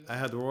I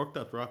had worked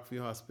at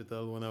Rockview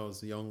Hospital when I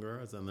was younger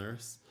as a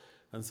nurse.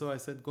 And so I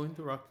said, going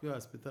to Rockview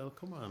Hospital,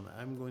 come on,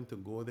 I'm going to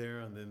go there.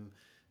 And then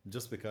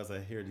just because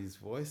I hear these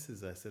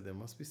voices, I said, there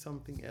must be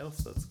something else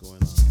that's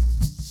going on.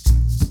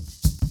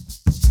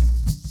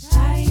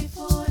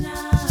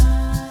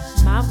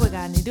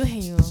 Mavwagani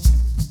Duhayu.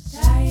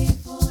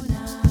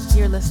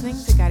 You're listening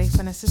to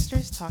Garifuna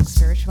Sisters Talk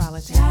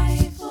Spirituality.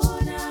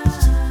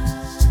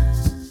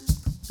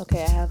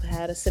 Okay, I have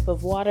had a sip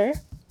of water.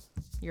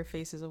 Your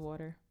face is a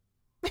water.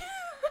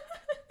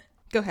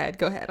 Go ahead.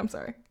 I'm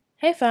sorry.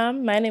 Hey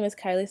fam, my name is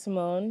Kylie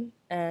Simone,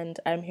 and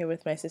I'm here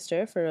with my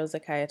sister, Feroza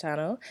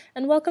Cayetano,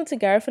 and welcome to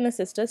Garifuna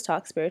Sisters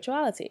Talk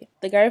Spirituality.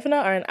 The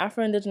Garifuna are an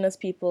Afro-Indigenous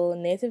people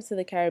native to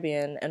the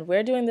Caribbean, and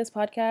we're doing this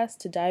podcast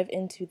to dive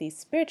into the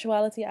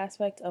spirituality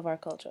aspect of our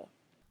culture.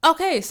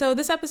 Okay, so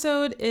this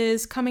episode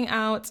is coming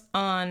out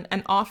on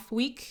an off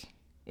week.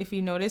 If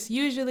you notice,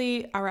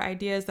 usually our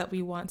idea is that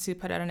we want to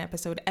put out an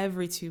episode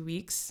every 2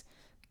 weeks.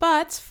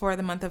 But for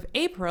the month of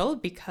April,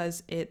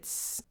 because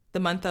it's the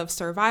month of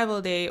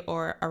Survival Day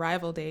or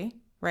Arrival Day,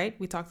 right?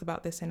 We talked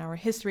about this in our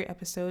history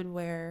episode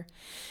where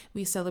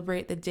we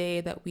celebrate the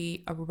day that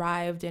we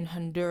arrived in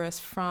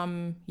Honduras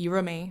from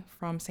Yurume,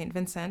 from St.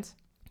 Vincent,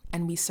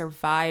 and we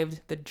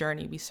survived the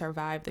journey. We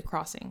survived the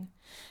crossing.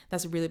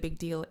 That's a really big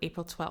deal,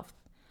 April 12th.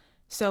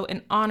 So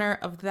in honor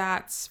of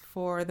that,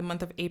 for the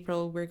month of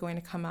April, we're going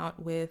to come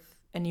out with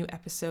a new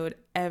episode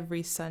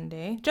every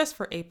Sunday, just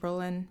for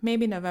April and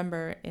maybe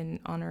November in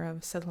honor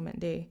of Settlement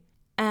Day.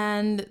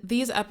 And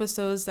these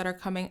episodes that are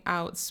coming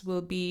out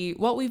will be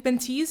what we've been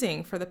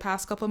teasing for the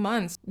past couple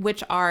months,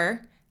 which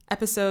are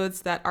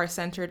episodes that are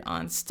centered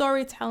on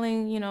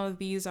storytelling. You know,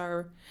 these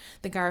are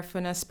the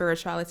Garifuna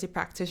spirituality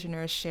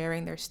practitioners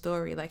sharing their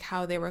story, like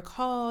how they were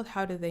called,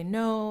 how did they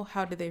know,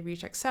 how did they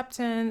reach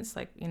acceptance,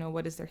 like, you know,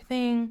 what is their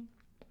thing.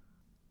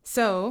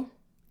 So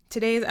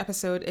today's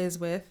episode is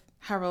with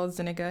Harold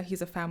Zuniga.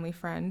 He's a family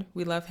friend.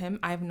 We love him.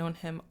 I've known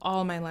him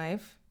all my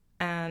life.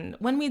 And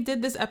when we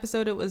did this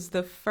episode, it was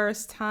the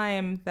first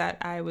time that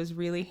I was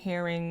really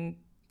hearing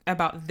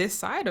about this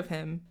side of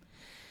him.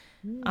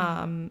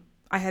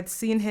 I had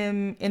seen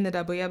him in the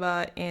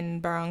Dabuyaba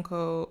in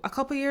Barranco a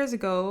couple years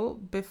ago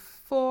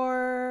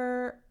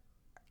before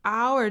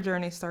our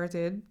journey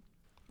started.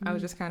 I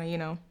was just kind of, you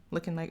know,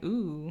 looking like,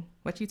 ooh,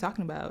 what you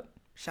talking about?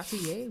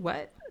 Chatouille?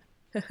 What?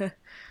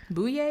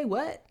 Bouye?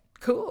 What?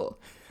 Cool.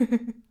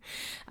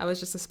 I was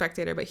just a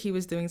spectator, but he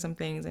was doing some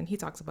things and he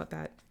talks about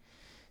that.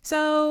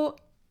 So,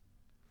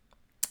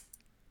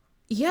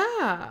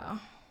 yeah.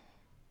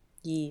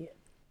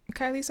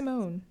 Kylie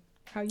Simone,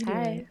 how you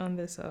doing on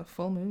this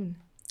full moon?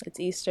 It's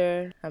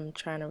Easter. I'm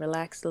trying to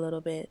relax a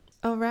little bit.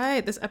 All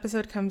right. This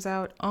episode comes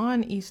out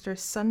on Easter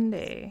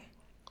Sunday.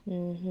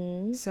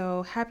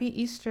 So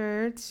happy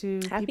Easter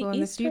to people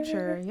in the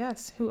future,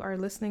 yes, who are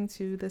listening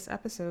to this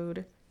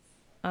episode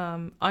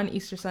on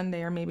Easter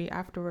Sunday or maybe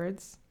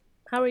afterwards.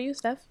 How are you,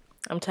 Steph?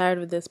 I'm tired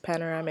of this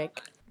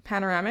pandemic.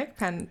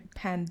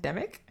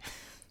 Pandemic?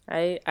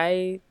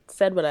 I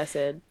said what I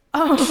said.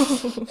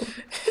 Oh.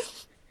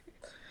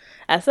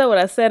 I said what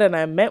I said and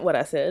I meant what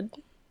I said.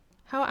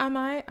 How am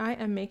I? I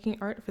am making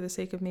art for the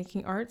sake of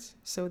making art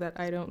so that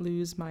I don't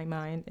lose my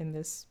mind in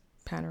this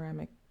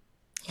pandemic.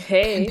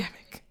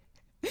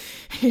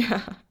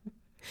 Yeah.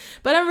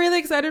 But I'm really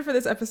excited for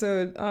this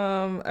episode.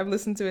 I've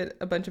listened to it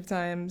a bunch of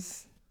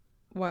times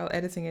while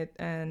editing it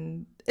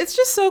and it's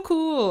just so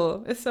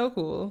cool. It's so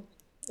cool.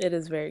 It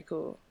is very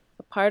cool.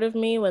 A part of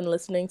me when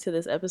listening to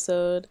this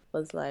episode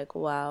was like,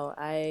 wow,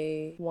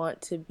 I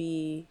want to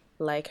be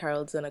like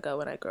Harold Zuniga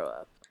when I grow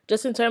up.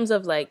 Just in terms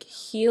of like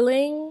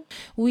healing.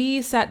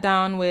 We sat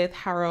down with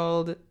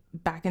Harold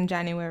back in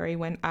January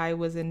when I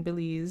was in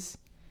Belize.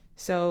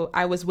 So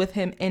I was with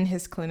him in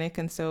his clinic.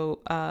 And so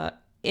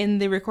in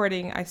the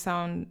recording, I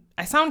sound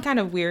kind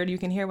of weird. You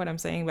can hear what I'm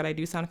saying, but I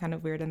do sound kind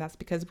of weird. And that's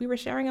because we were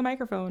sharing a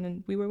microphone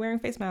and we were wearing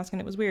face masks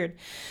and it was weird.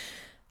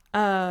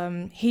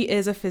 He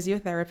is a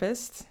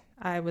physiotherapist.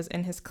 I was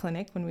in his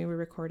clinic when we were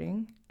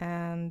recording.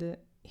 And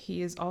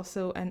he is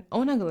also an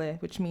onagale,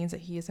 which means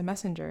that he is a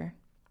messenger.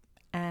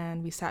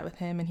 And we sat with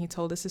him and he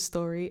told us his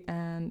story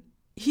and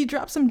he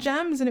dropped some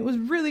gems and it was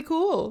really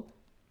cool.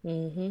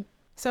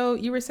 So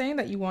you were saying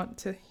that you want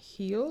to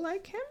heal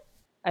like him?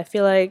 I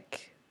feel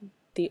like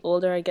the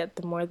older I get,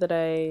 the more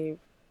that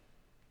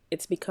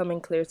it's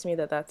becoming clear to me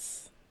that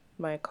that's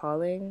my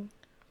calling.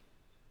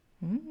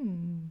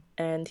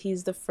 And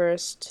he's the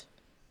first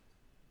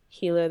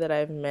healer that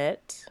I've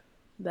met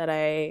that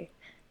I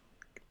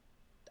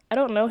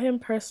don't know him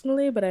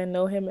personally, but I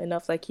know him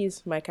enough. Like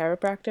he's my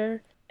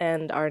chiropractor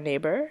and our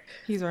neighbor.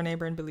 He's our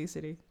neighbor in Belize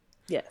City.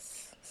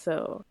 Yes.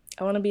 So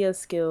I want to be as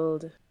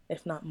skilled,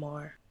 if not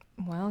more.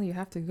 Well, you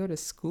have to go to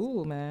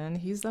school, man.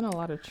 He's done a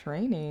lot of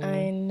training.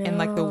 I know. In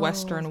like the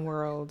Western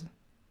world.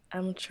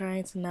 I'm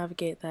trying to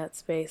navigate that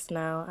space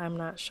now. I'm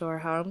not sure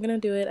how I'm going to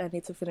do it. I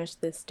need to finish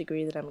this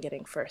degree that I'm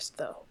getting first,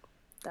 though.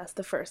 That's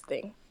the first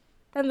thing.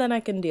 And then I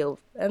can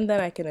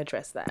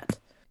address that.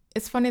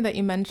 It's funny that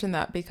you mentioned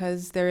that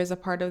because there is a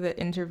part of the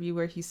interview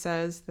where he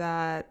says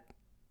that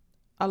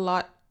a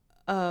lot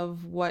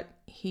of what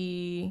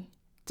he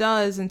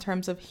does in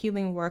terms of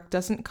healing work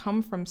doesn't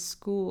come from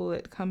school.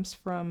 It comes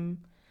from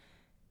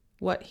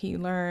what he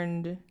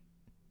learned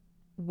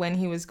when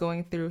he was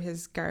going through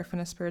his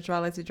Garifuna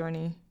spirituality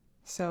journey.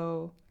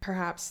 So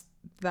perhaps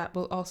that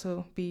will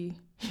also be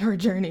your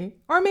journey,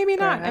 or maybe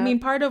not. Perhaps. I mean,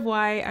 part of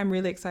why I'm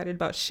really excited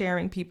about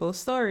sharing people's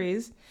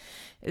stories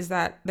is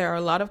that there are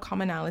a lot of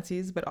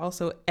commonalities, but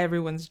also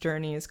everyone's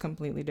journey is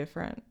completely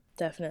different.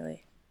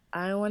 Definitely.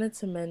 I wanted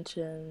to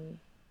mention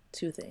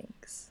two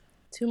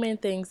main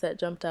things that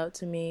jumped out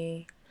to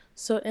me.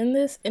 So in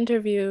this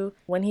interview,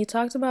 when he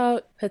talked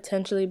about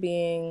potentially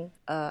being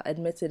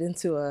admitted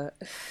into a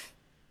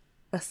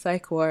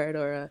psych ward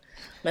or a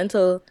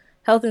mental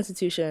health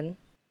institution,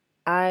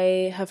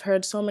 I have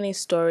heard so many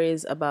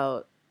stories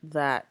about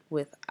that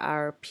with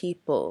our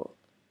people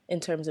in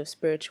terms of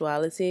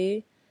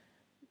spirituality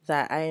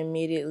that I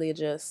immediately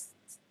just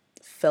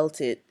felt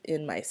it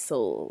in my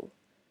soul.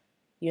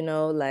 You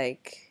know,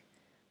 like,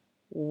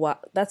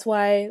 what? That's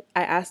why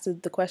I asked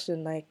the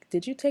question, like,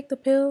 did you take the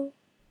pill?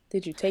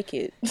 Did you take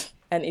it?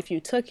 And if you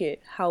took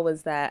it, how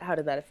was that? How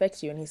did that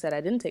affect you? And he said,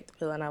 I didn't take the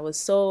pill. And I was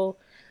so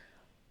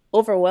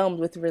overwhelmed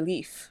with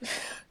relief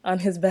on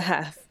his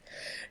behalf,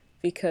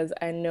 because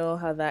I know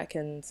how that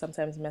can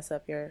sometimes mess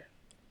up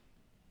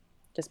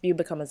you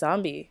become a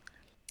zombie.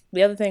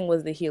 The other thing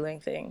was the healing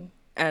thing.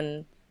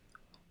 And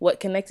what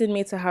connected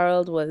me to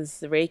Harold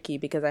was Reiki,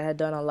 because I had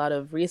done a lot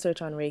of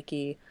research on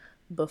Reiki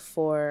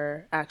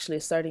before actually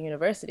starting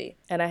university.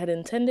 And I had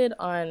intended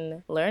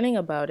on learning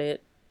about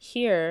it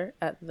here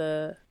at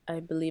I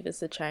believe it's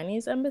the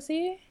Chinese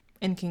embassy.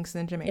 In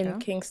Kingston, Jamaica. In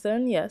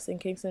Kingston, yes, in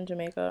Kingston,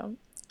 Jamaica,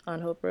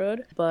 on Hope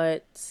Road.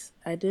 But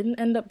I didn't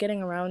end up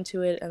getting around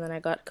to it, and then I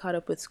got caught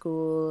up with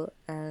school,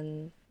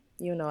 and,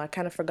 you know, I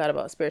kind of forgot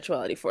about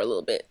spirituality for a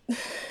little bit.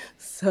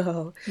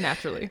 So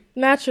naturally,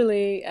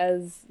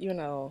 as, you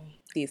know,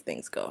 these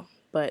things go.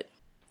 But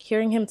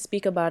hearing him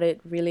speak about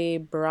it really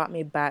brought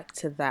me back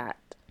to that,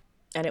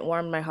 and it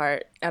warmed my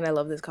heart, and I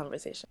love this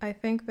conversation. I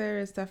think there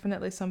is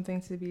definitely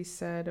something to be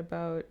said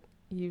about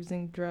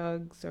using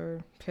drugs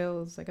or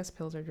pills, I guess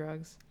pills are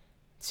drugs,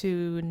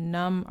 to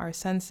numb our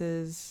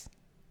senses,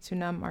 to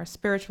numb our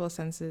spiritual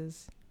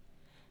senses.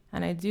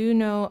 And I do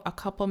know a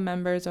couple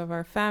members of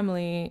our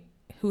family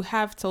who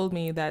have told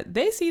me that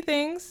they see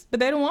things, but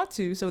they don't want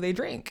to, so they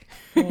drink.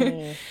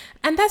 And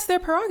that's their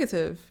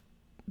prerogative.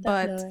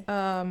 Definitely.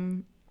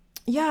 But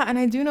yeah, and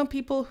I do know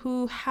people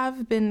who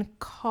have been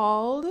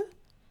called,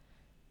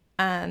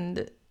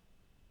 and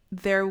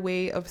their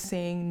way of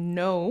saying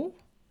no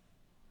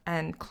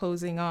and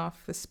closing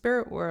off the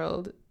spirit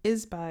world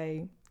is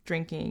by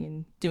drinking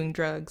and doing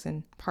drugs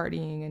and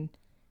partying and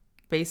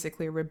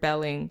basically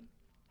rebelling.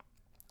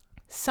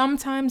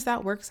 Sometimes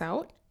that works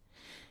out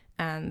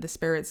and the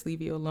spirits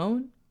leave you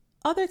alone.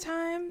 Other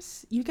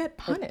times you get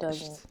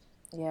punished.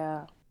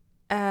 Yeah.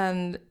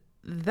 And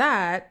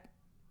that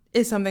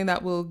is something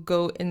that we'll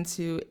go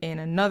into in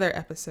another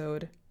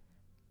episode.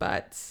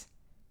 But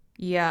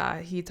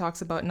yeah, he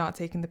talks about not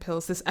taking the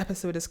pills. This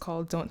episode is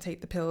called Don't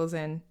Take the Pills,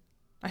 and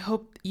I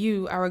hope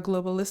you, our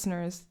global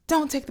listeners,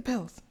 don't take the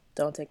pills.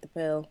 Don't take the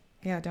pill.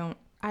 Yeah, don't.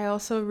 I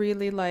also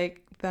really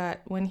like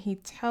that when he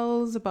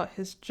tells about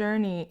his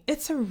journey,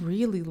 it's a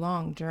really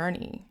long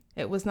journey.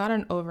 It was not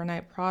an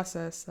overnight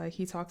process. Like,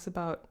 he talks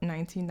about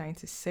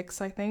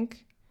 1996, I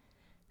think,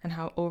 and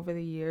how over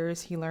the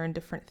years he learned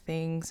different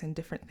things and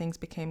different things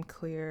became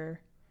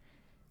clear.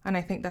 And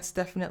I think that's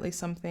definitely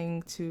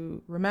something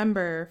to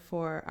remember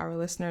for our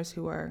listeners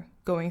who are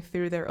going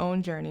through their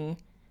own journey.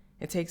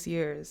 It takes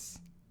years.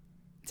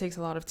 It takes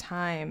a lot of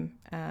time.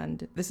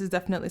 And this is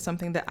definitely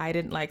something that I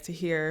didn't like to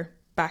hear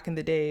back in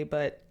the day,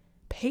 but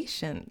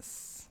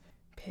patience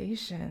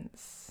in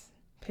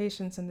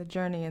the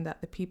journey, and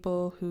that the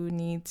people who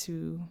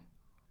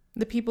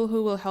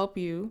will help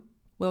you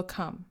will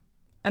come.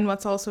 And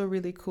what's also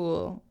really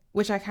cool,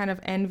 which I kind of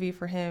envy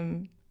for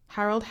him,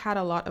 Harold had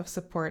a lot of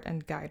support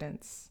and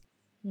guidance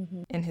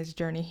in his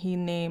journey. He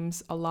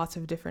names a lot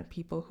of different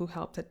people who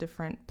helped at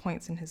different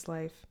points in his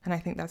life. And I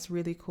think that's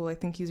really cool. I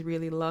think he's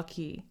really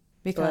lucky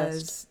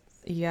because,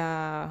 you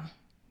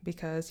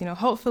know,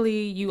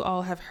 hopefully you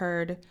all have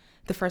heard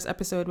the first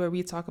episode where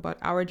we talk about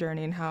our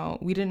journey and how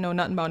we didn't know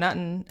nothing about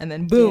nothing. And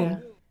then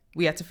boom,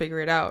 we had to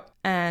figure it out.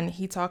 And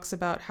he talks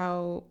about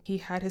how he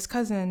had his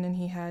cousin and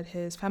he had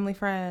his family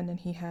friend and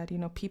he had, you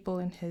know, people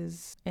in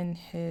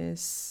his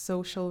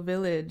social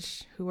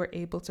village who were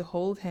able to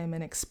hold him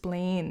and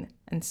explain.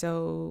 And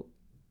so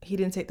he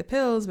didn't take the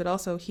pills, but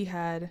also he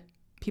had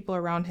people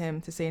around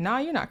him to say, nah,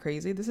 you're not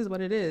crazy. This is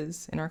what it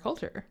is in our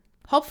culture.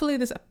 Hopefully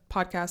this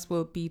podcast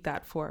will be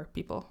that for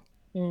people.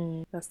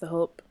 That's the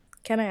hope.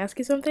 Can I ask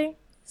you something?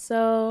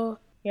 So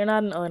you're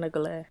not an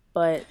Onagole,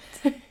 but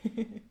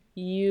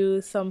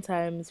you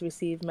sometimes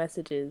receive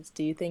messages.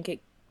 Do you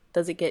think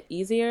does it get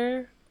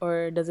easier,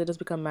 or does it just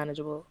become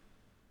manageable?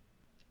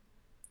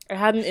 I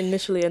hadn't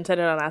initially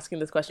intended on asking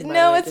this question.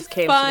 No, it's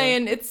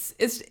fine.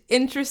 It's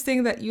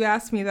interesting that you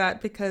asked me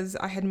that, because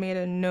I had made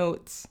a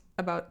note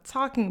about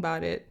talking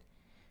about it,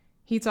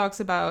 He talks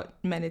about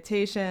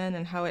meditation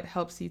and how it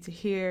helps you to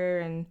hear,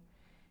 and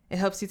it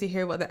helps you to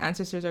hear what the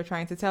ancestors are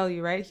trying to tell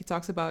you, right? He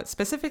talks about a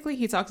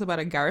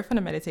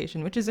Garifuna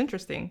meditation, which is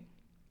interesting.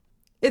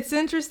 It's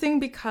interesting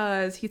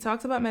because he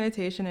talks about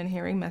meditation and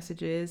hearing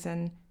messages,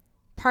 and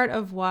part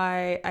of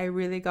why I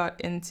really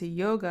got into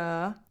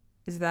yoga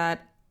is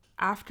that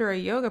after a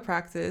yoga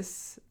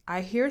practice,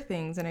 I hear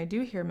things and I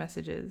do hear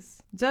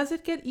messages. Does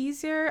it get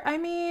easier? I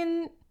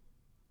mean,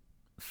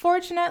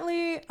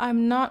 fortunately,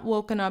 I'm not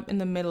woken up in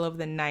the middle of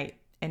the night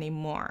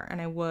anymore,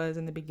 and I was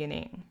in the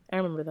beginning. I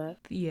remember that.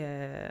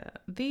 Yeah.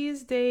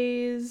 These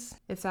days,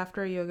 it's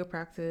after a yoga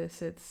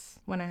practice. It's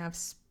when I have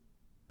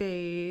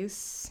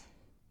space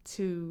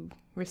to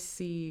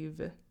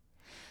receive.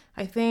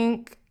 I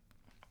think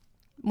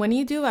when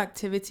you do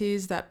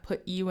activities that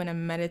put you in a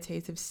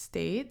meditative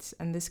state,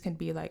 and this can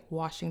be like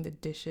washing the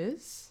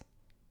dishes,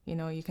 you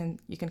know, you can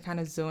kind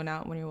of zone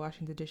out when you're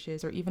washing the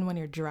dishes, or even when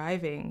you're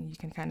driving, you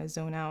can kind of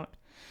zone out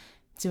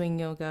doing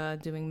yoga,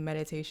 doing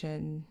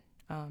meditation.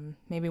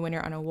 Maybe when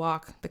you're on a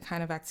walk, the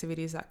kind of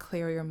activities that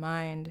clear your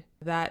mind,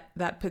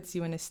 that puts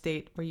you in a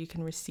state where you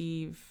can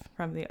receive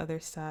from the other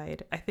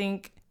side. I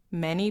think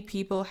many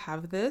people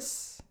have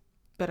this,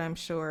 but I'm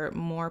sure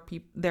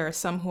there are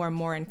some who are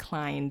more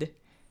inclined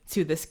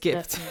to this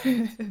gift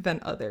than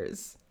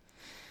others.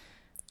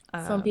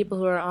 Some people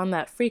who are on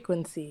that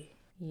frequency.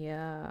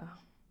 Yeah.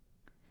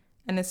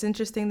 And it's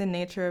interesting the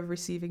nature of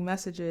receiving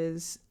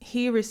messages.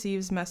 He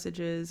receives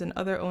messages, and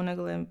other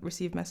Onagalim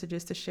receive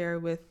messages to share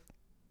with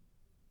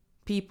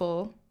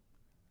people.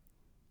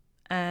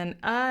 And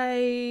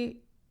I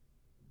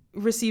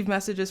receive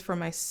messages for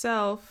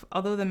myself,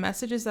 although the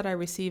messages that I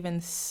receive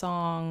in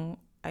song,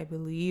 I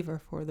believe, are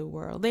for the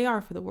world. They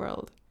are for the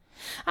world.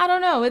 I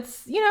don't know.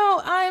 It's,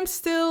 I'm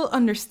still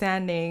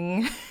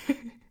understanding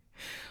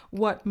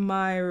what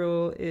my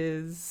role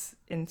is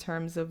in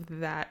terms of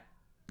that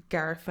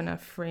Garifuna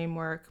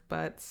framework,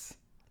 but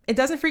it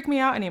doesn't freak me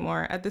out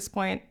anymore at this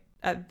point.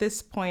 At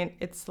this point,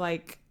 it's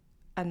like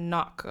a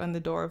knock on the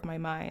door of my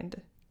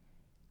mind.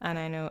 And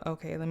I know,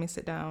 okay, let me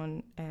sit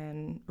down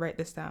and write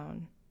this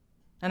down.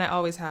 And I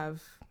always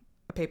have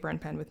a paper and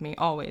pen with me,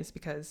 always,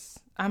 because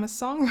I'm a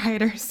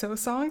songwriter, so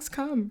songs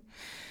come.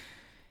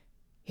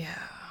 Yeah.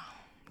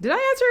 Did I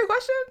answer your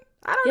question?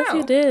 I don't know. Yes,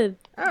 you did.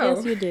 Oh.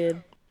 Yes, you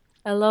did.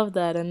 I love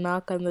that. A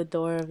knock on the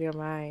door of your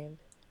mind.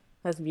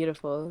 That's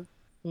beautiful.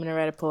 I'm going to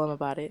write a poem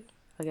about it.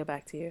 I'll get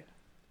back to you.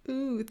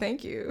 Ooh,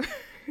 thank you.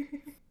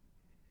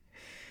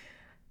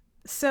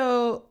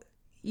 So,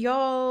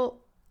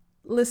 y'all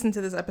listen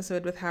to this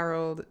episode with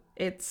Harold.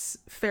 It's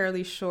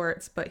fairly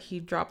short, but he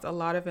dropped a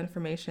lot of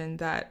information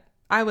that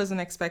I wasn't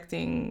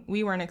expecting.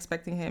 We weren't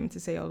expecting him to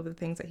say all of the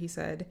things that he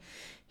said.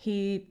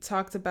 He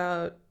talked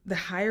about the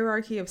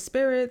hierarchy of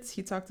spirits.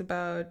 He talked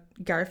about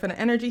Garifuna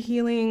energy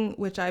healing,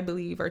 which I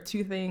believe are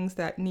two things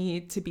that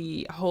need to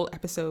be a whole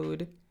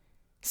episode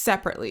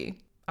separately.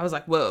 I was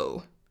like,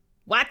 whoa,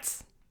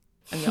 what?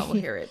 And y'all will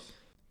hear it.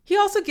 He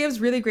also gives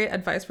really great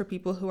advice for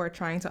people who are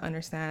trying to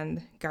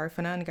understand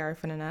Garifuna and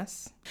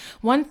Garifuna-ness.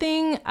 One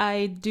thing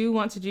I do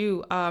want to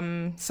do,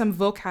 some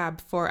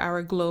vocab for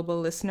our global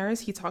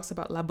listeners. He talks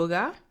about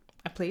Labuga,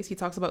 a place. He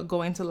talks about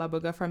going to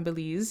Labuga from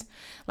Belize.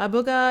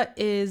 Labuga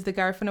is the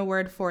Garifuna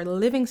word for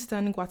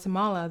Livingston,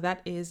 Guatemala.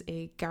 That is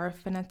a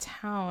Garifuna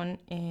town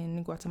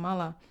in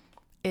Guatemala.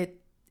 It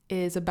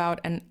is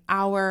about an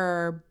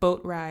hour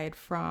boat ride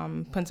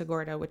from Punta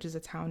Gorda, which is a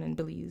town in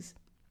Belize.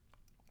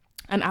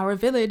 And our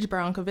village,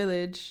 Barranco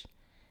Village,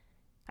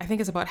 I think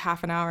it's about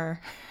half an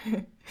hour.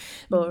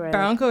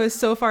 Barranco is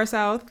so far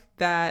south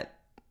that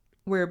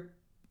we're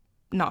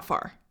not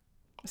far.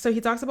 So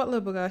he talks about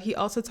Labuga. He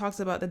also talks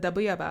about the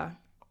Dabuyaba.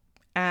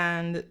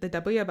 And the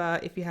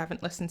Dabuyaba, if you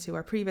haven't listened to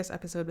our previous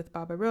episode with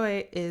Baba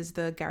Roy, is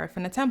the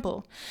Garifuna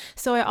temple.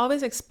 So I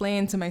always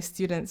explain to my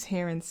students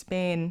here in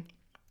Spain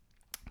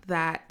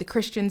that the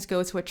Christians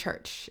go to a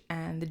church,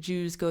 and the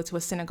Jews go to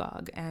a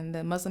synagogue, and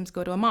the Muslims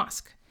go to a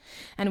mosque.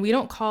 And we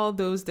don't call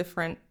those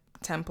different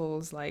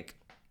temples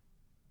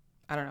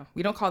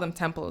we don't call them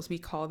temples. We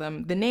call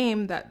them the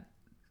name that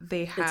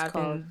they have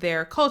in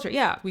their culture.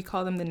 Yeah, we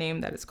call them the name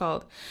that it's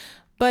called.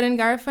 But in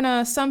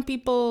Garifuna, some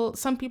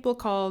people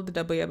call the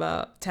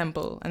Dabuyaba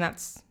temple, and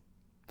that's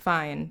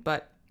fine,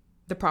 but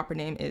the proper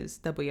name is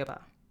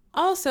Dabuyaba.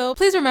 Also,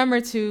 please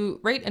remember to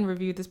rate and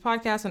review this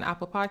podcast on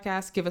Apple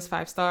Podcasts. Give us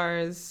 5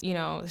 stars.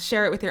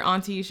 Share it with your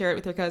auntie. Share it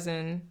with your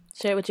cousin.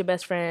 Share it with your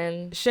best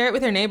friend. Share it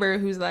with your neighbor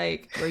who's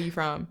like, where are you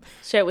from?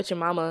 Share it with your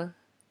mama.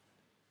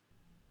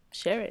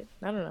 Share it.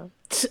 I don't know.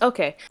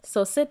 Okay,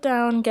 so sit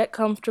down, get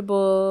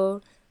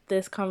comfortable.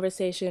 This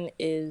conversation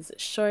is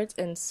short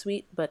and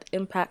sweet, but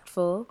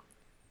impactful.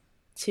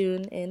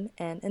 Tune in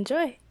and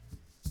enjoy.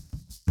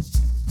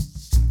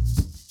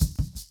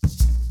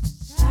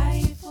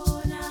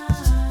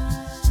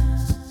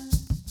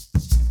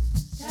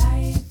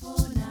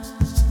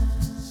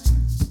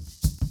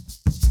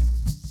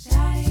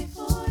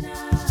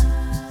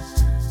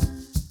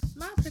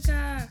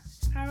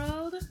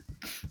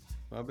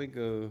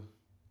 Wabigo,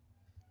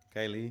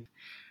 Kylie.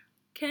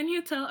 Can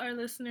you tell our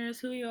listeners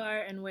who you are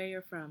and where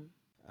you're from?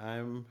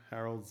 I'm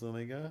Harold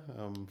Zuniga.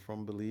 I'm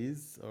from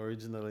Belize.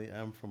 Originally,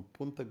 I'm from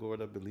Punta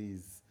Gorda,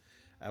 Belize.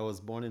 I was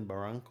born in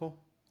Barranco,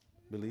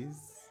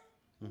 Belize.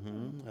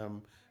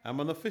 I'm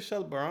an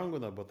official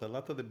Baranguna, but a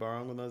lot of the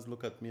Barangunas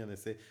look at me and they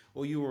say,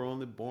 "Oh, you were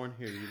only born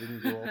here. You didn't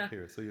grow up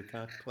here, so you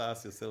can't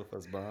class yourself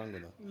as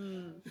Baranguna."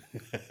 Mm.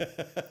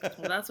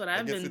 Well, that's what I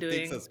I've guess been it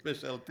takes a doing.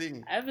 special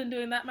thing. I've been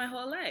doing that my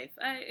whole life.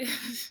 I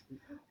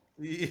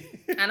Yeah,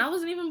 and I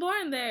wasn't even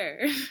born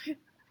there.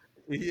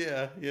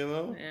 yeah, you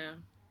know. Yeah,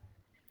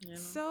 you know.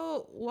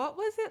 So, what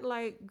was it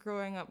like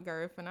growing up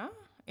Garifuna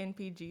in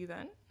PG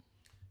then?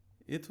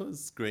 It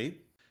was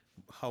great.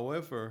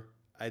 However,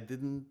 I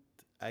didn't.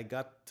 I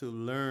got to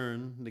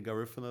learn the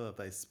Garifuna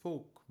that I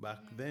spoke back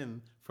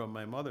then from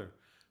my mother,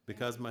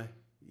 because my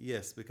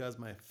yes, because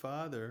my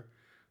father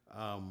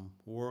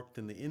worked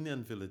in the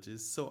Indian villages.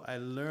 So I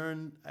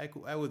learned.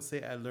 I would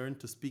say I learned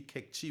to speak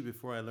Kekchi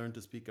before I learned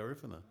to speak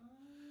Garifuna,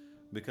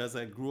 because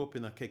I grew up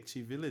in a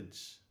Kekchi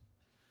village,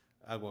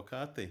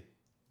 Aguacate,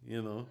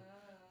 you know.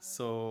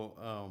 So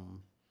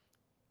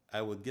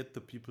I would get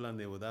to people and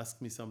they would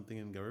ask me something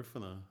in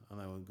Garifuna,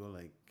 and I would go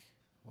like,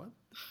 "What?"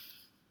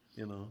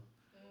 You know.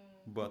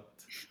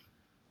 But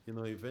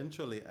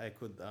eventually I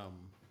could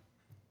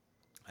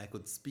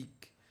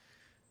speak.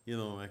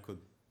 I could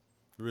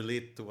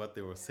relate to what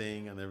they were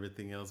saying and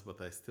everything else,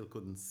 but I still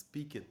couldn't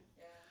speak it.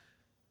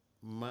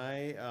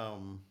 My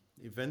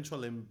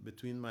eventually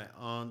between my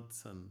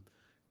aunts and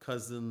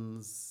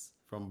cousins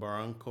from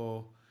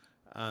Barranco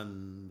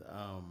and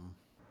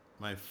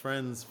my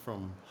friends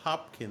from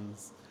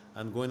Hopkins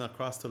and going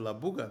across to La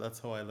Buga, that's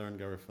how I learned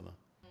Garifuna.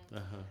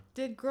 Uh-huh.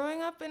 Did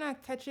growing up in a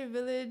Quechua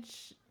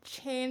village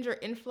change or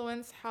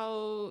influence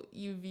how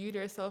you viewed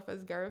yourself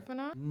as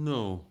Garifuna?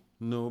 No,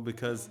 no,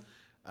 because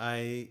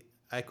I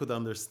I could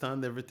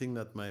understand everything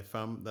that my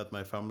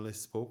family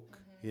spoke,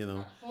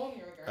 Home,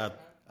 you're at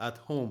at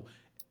home.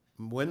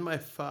 When my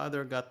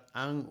father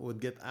would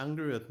get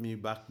angry at me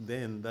back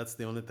then, that's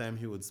the only time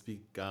he would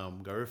speak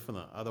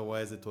Garifuna.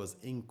 Otherwise, it was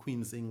in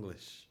Queen's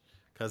English,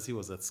 because he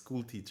was a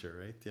school teacher,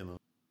 right?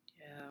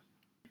 Yeah.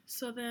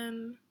 So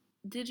then,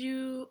 did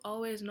you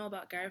always know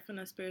about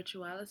Garifuna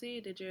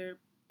spirituality? Did your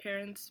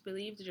parents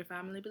believe? Did your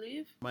family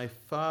believe? My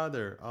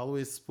father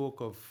always spoke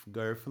of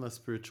Garifuna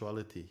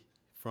spirituality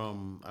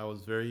from I was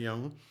very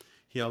young.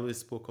 He always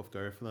spoke of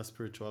Garifuna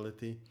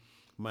spirituality.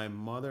 My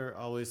mother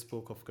always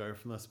spoke of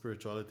Garifuna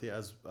spirituality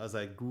as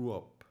I grew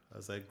up,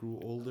 as I grew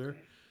older. Okay.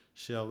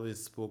 She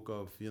always spoke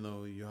of,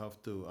 you have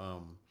to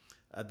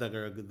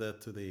adagaragada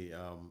to the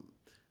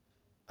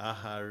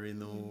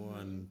Aharino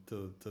and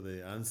to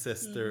the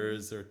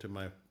ancestors, or to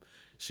my.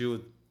 She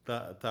would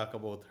talk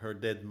about her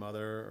dead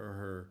mother or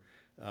her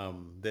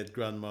dead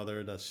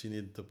grandmother, that she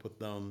needed to put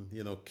down,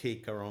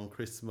 cake around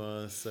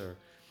Christmas, or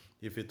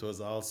if it was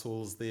All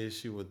Souls Day,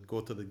 she would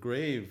go to the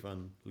grave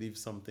and leave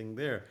something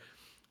there.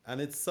 And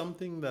it's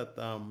something that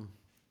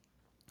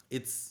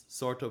it's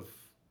sort of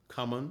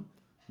common,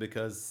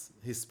 because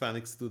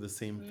Hispanics do the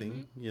same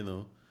thing,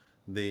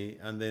 They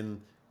and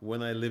then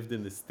when I lived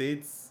in the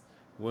States,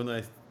 when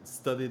I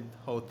studied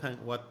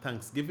what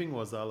Thanksgiving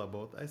was all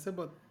about, I said,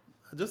 but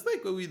just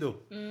like what we do,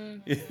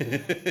 Mm,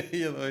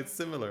 it's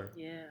similar.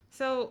 yeah.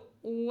 So,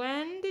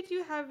 when did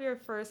you have your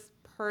first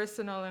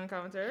personal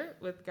encounter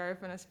with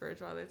Garifuna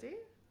spirituality?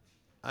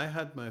 I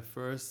had my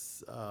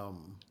first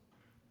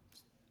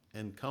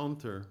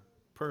encounter,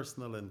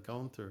 personal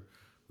encounter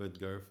with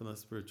Garifuna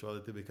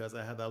spirituality, because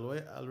I had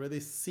already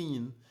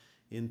seen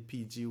in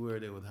PG where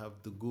they would have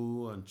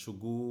Dugu and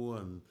Chugu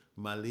and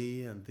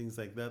Mali and things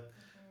like that.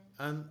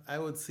 And I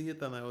would see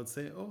it and I would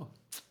say, oh,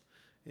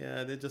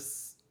 yeah, they're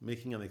just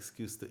making an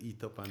excuse to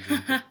eat up and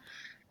drink up,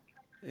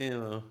 you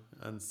know.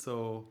 And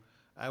so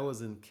I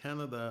was in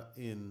Canada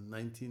in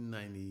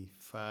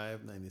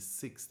 1995,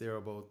 96,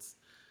 thereabouts,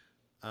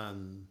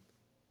 and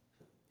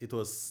it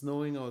was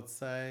snowing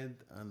outside,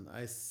 and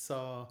I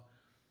saw,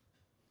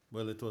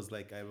 well, it was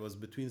like I was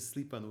between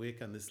sleep and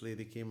wake, and this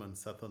lady came and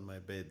sat on my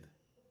bed,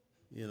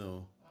 you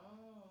know.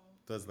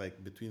 It was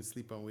like between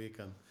sleep and wake,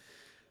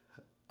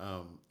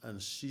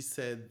 and she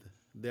said,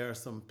 there are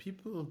some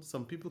people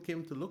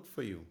came to look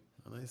for you.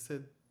 And I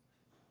said,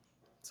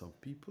 some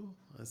people?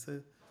 I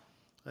said,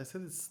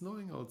 it's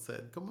snowing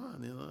outside. Come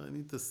on, I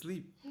need to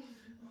sleep.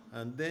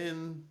 And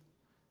then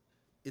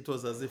it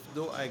was as if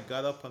though I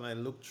got up and I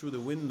looked through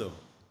the window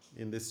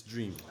in this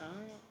dream, Oh.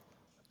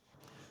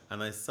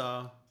 and I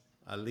saw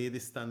a lady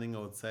standing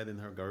outside in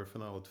her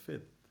Garifuna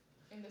outfit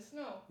In the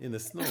snow. in the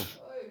snow.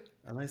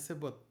 And I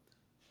said, but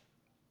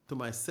to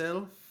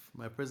myself,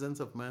 my presence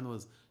of mind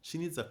was, she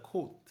needs a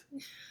coat,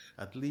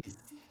 at least.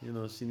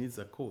 She needs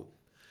a coat.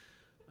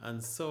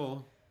 And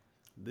so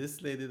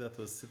this lady that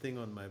was sitting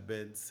on my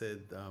bed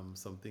said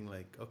something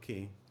like,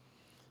 okay,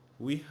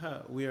 we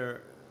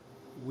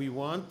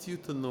want you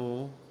to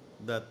know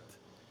that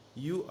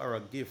you are a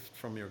gift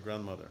from your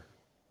grandmother.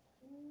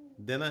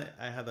 Then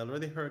I had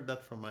already heard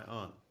that from my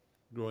aunt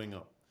growing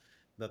up,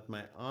 that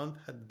my aunt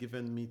had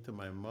given me to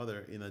my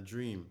mother in a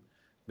dream,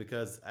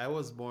 because I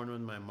was born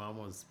when my mom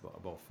was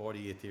about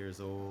 48 years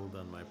old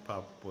and my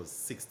pop was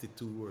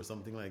 62 or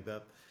something like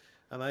that.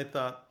 And I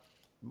thought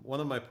one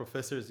of my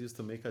professors used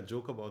to make a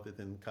joke about it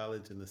in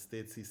college in the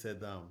States. He said,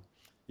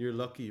 "You're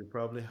lucky. You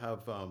probably have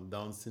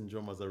Down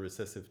syndrome as a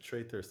recessive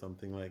trait or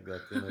something like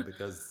that,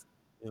 because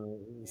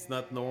it's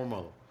not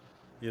normal,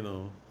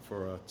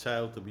 for a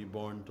child to be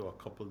born to a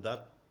couple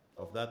that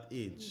of that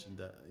age,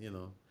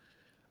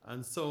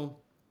 And so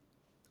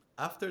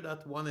after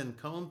that one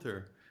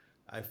encounter,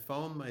 I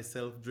found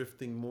myself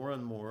drifting more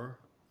and more.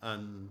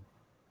 And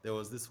there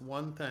was this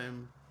one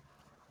time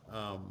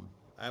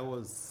I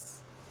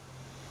was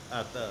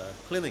at a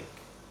clinic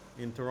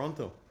in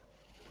Toronto.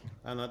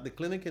 And at the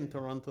clinic in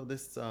Toronto,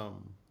 this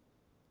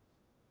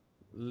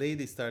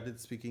lady started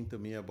speaking to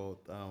me about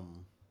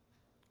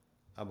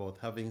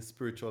having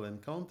spiritual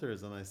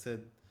encounters. And I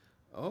said,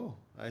 "Oh,"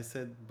 I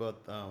said,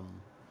 "but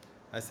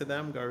I said,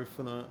 I'm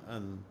Garifuna,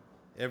 and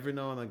every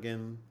now and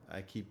again,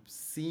 I keep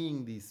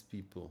seeing these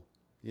people,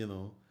 you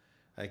know.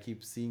 I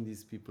keep seeing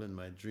these people in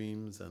my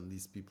dreams, and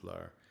these people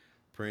are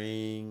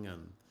praying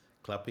and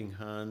clapping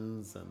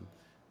hands, and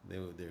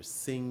they're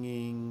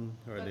singing,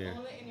 or But they're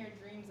only in your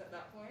dreams at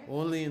that point?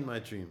 only in my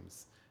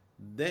dreams."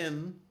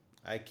 Then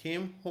I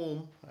came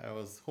home. I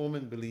was home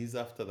in Belize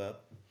after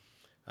that.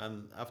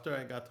 And after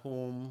I got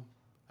home,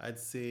 I'd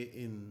say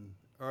in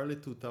early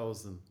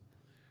 2000,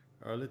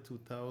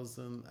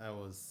 I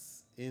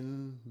was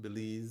in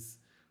Belize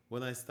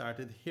when I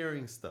started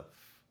hearing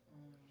stuff.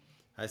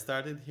 I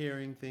started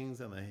hearing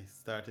things, and I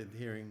started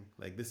hearing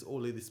like this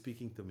old lady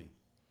speaking to me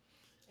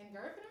In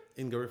Garifuna?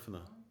 in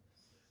Garifuna.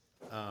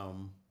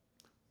 Um,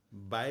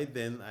 by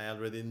then, I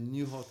already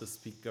knew how to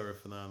speak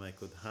Garifuna, and I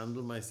could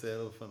handle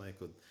myself, and I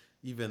could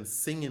even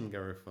sing in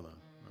Garifuna,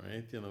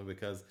 right?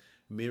 Because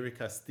Mary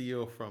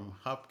Castillo from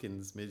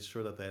Hopkins made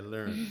sure that I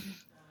learned,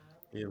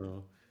 you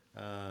know.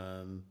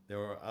 And there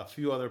were a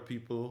few other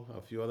people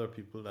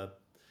that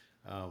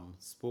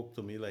spoke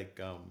to me, like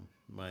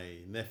my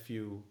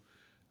nephew.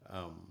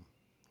 Um,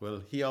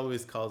 well, he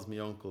always calls me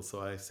uncle,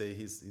 so I say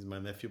he's my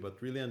nephew,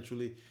 but really and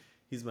truly,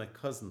 he's my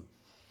cousin.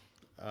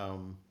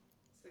 Um,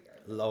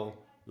 It's the Lau-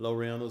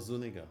 Laureano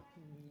Zuniga.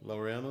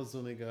 Laureano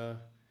Zuniga,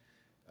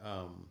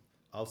 um,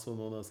 also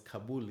known as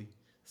Kabuli,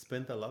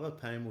 spent a lot of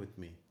time with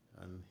me.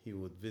 And he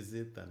would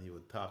visit and he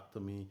would talk to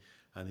me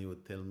and he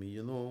would tell me,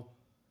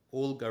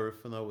 old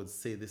Garifuna would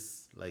say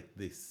this like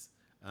this.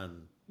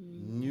 And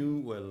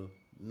well,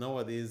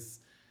 nowadays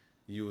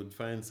you would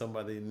find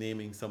somebody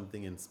naming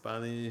something in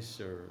Spanish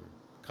or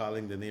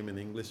calling the name in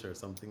English or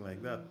something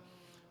like that.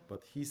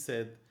 But he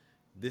said,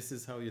 "This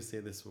is how you say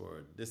this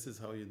word. This is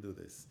how you do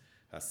this.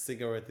 A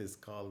cigarette is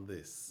called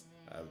this.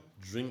 A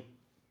drink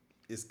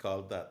is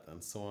called that,"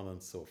 and so on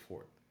and so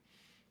forth.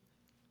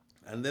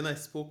 And then I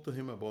spoke to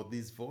him about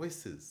these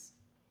voices.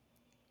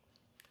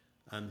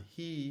 And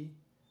he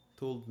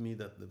told me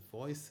that the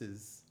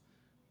voices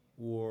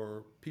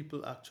were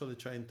people actually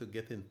trying to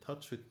get in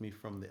touch with me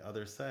from the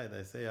other side.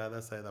 I say,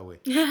 "Other side away."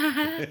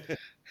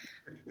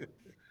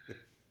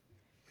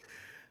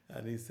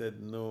 And he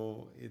said,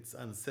 "No, it's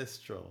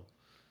ancestral.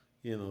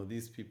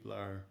 These people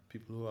are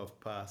people who have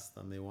passed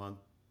and they want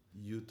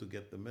you to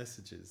get the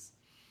messages."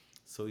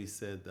 So he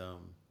said,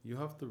 "You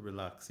have to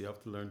relax. You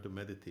have to learn to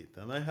meditate."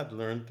 And I had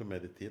learned to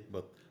meditate,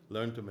 but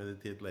learn to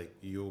meditate like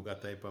yoga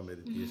type of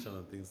meditation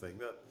and things like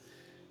that.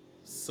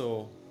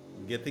 So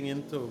getting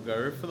into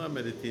Garifuna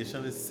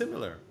meditation is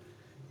similar.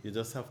 You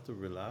just have to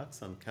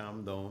relax and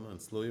calm down and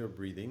slow your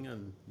breathing,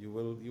 and you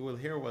will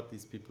hear what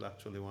these people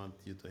actually want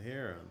you to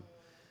hear.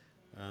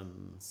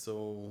 And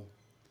so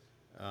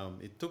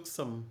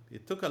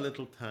it took a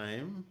little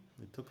time.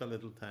 It took a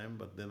little time,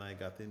 but then I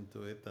got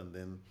into it, and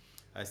then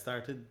I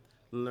started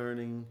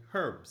learning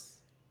herbs,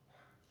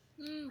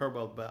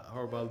 herbal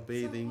So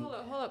bathing hold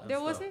up. and There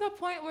stuff. wasn't a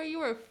point where you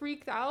were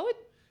freaked out?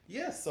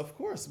 Yes, of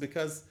course,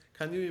 because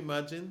can you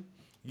imagine?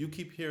 You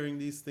keep hearing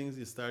these things,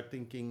 you start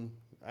thinking.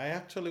 I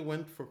actually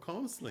went for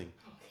counseling.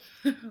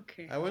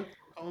 Okay. I went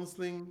for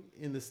counseling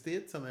in the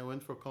States and I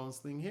went for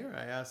counseling here.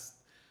 I asked,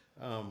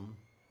 um,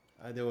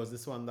 there was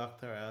this one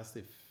doctor, I asked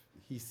if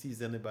he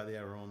sees anybody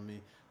around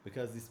me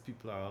because these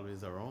people are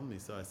always around me.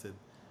 So I said,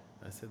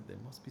 there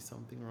must be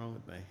something wrong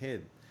with my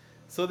head.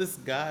 So this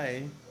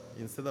guy,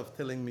 instead of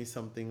telling me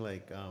something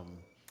like,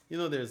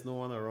 there's no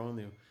one around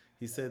you,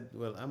 he said,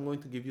 "Well, I'm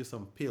going to give you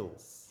some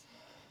pills.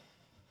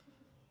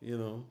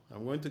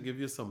 I'm going to give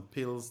you some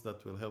pills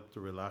that will help to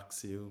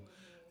relax you.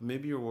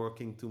 Maybe you're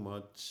working too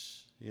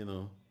much,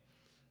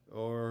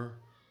 or,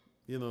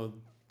 you know,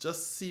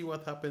 just see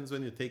what happens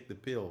when you take the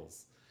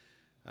pills.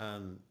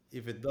 And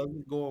if it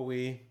doesn't go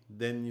away,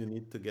 then you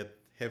need to get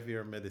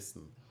heavier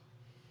medicine,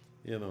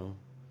 you know."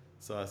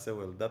 So I said,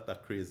 "Well, that's a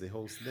crazy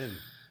house then."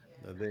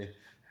 That they,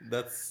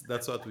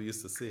 that's what we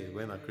used to say,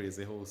 when a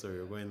crazy house or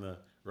you're going to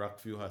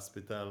Rockview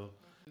Hospital.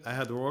 I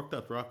had worked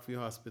at Rockview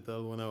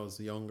Hospital when I was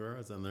younger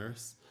as a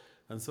nurse.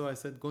 And so I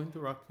said, "Going to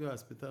Rockview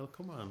Hospital,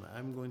 come on,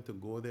 I'm going to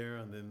go there."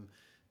 And then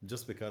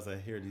just because I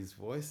hear these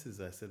voices,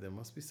 I said, there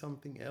must be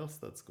something else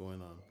that's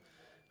going on.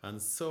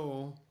 And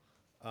so,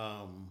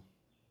 um,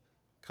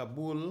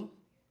 Kabul,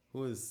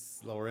 who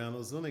is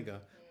Laureano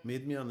Zuniga,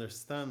 made me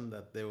understand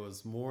that there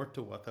was more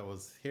to what I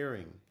was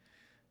hearing,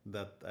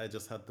 that I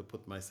just had to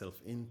put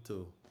myself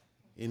into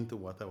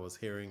what I was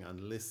hearing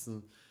and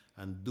listen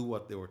and do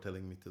what they were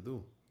telling me to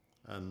do.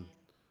 And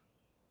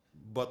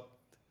but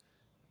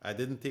I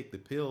didn't take the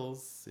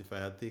pills. If I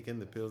had taken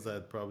the pills,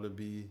 I'd probably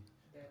be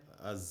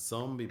a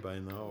zombie by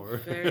now or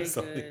Very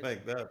something good.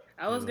 like that.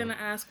 I was gonna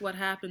ask what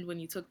happened when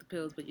you took the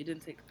pills, but you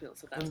didn't take the pills,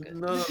 so that's good.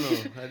 No, no,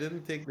 no. I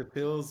didn't take the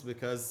pills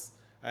because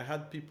I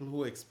had people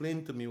who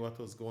explained to me what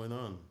was going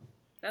on.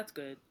 That's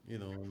good. You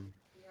know,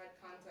 You had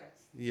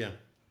context, yeah.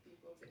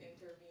 people to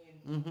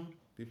intervene.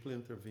 People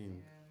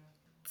intervened.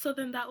 So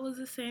then that was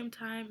the same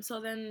time. So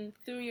then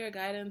through your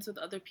guidance with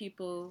other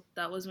people,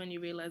 that was when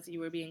you realized you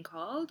were being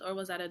called, or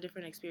was that a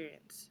different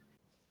experience?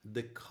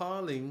 The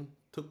calling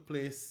took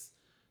place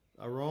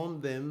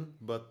around then,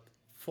 but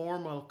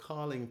formal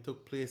calling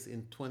took place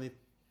in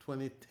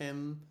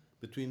 2010,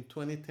 between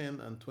 2010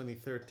 and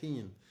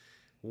 2013,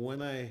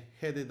 when I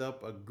headed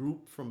up a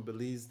group from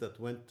Belize that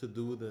went to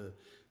do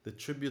the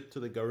tribute to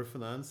the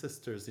Garifuna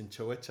ancestors in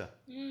Chawecha.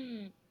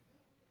 Mm.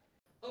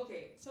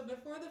 Okay, so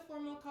before the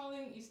formal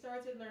calling, you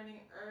started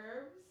learning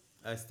herbs.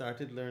 I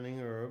started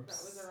learning herbs.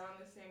 That was around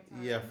the same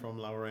time. Yeah, from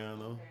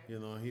Laureano. Okay. You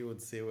know, he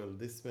would say, well,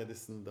 this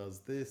medicine does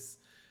this.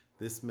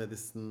 This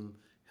medicine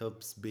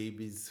helps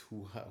babies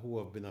who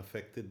have been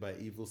affected by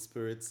evil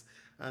spirits.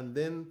 And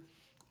then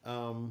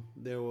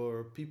there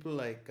were people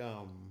like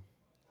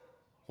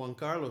Juan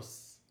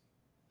Carlos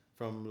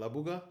from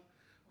Labuga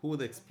who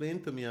would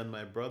explain to me, and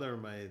my brother,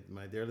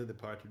 my dearly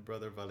departed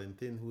brother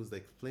Valentin, who would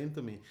explain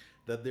to me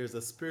that there's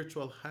a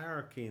spiritual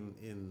hierarchy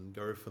in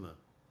Garifuna.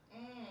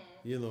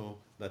 You know,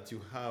 that you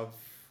have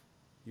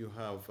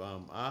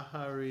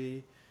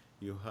Ahari,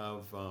 you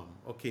have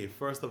okay,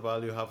 first of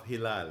all you have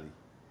Hilali.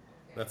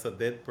 That's a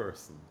dead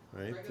person,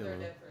 right? Regular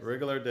dead person.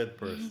 Regular dead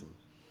person.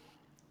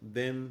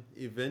 Then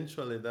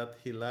eventually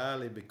that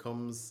Hilali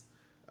becomes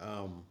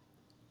um,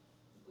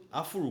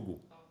 Afurugu.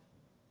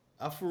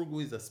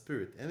 Afurugu is a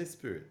spirit, any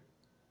spirit.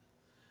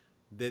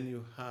 Then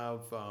you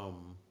have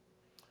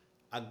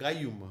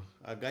Agayuma.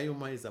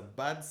 Agayuma is a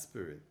bad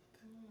spirit.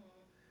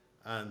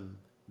 And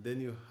then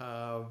you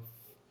have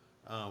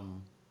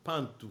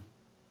Pantu.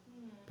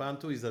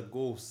 Pantu is a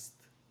ghost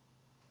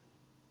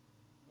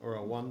or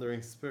a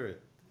wandering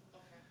spirit.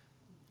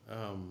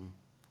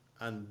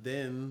 And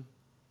then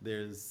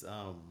there's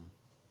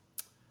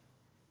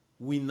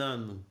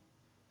Winanu.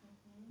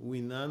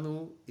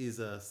 Winanu is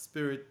a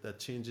spirit that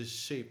changes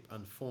shape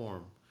and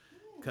form.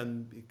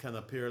 It can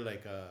appear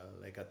like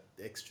a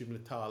extremely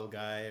tall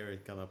guy, or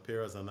it can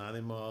appear as an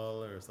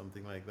animal or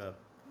something like that.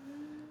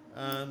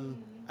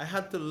 And I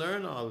had to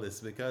learn all this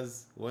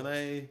because when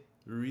I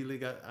really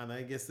got, and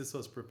I guess this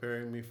was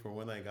preparing me for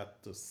when I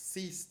got to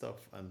see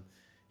stuff and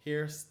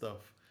hear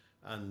stuff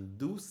and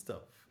do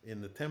stuff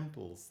in the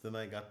temples, then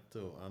I got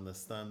to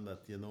understand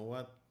that, you know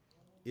what,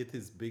 it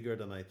is bigger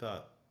than I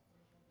thought.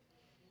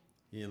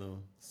 You know,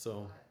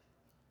 so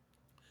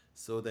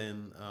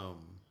then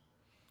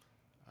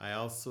I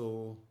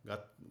also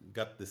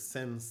got the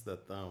sense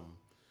that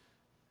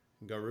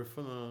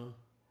Garifuna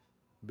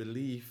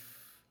belief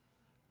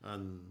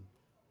and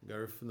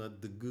Garifuna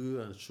Degu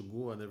and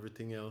Shugu and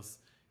everything else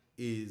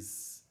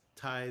is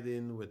tied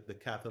in with the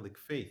Catholic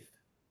faith,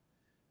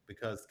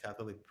 because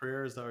Catholic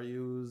prayers are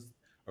used,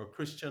 or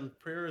Christian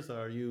prayers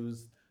are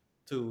used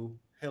to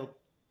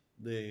help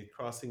the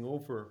crossing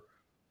over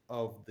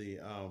of the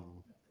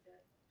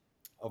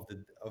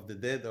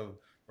dead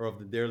or of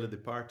the dearly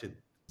departed.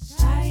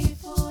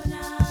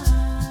 Taifuna,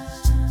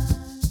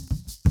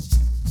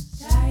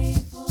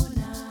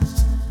 Taifuna,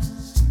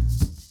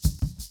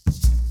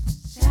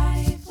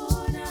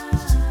 Taifuna.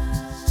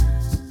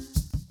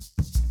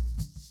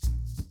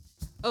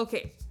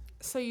 Okay,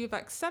 so you've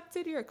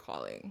accepted your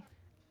calling.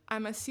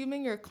 I'm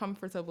assuming you're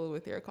comfortable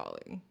with your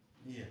calling.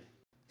 Yeah.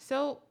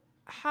 So,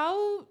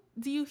 how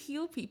do you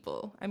heal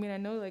people? I mean, I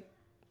know like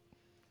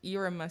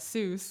you're a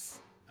masseuse.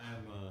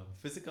 I'm a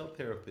physical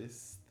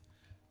therapist.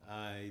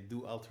 I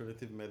do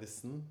alternative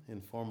medicine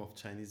in form of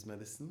Chinese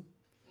medicine.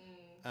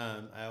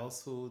 And I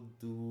also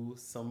do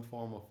some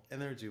form of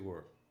energy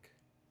work.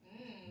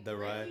 The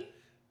right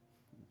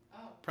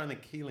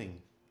pranic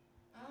healing.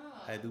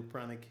 I do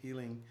pranic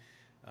healing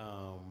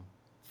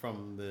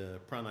from the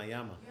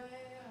pranayama.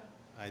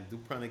 I do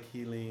pranic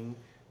healing,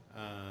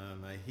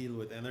 and I heal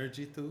with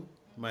energy too,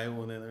 my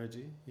own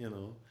energy, you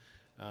know.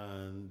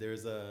 And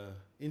there's a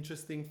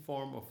interesting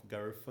form of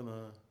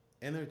Garifuna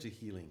energy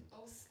healing.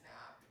 Oh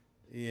snap!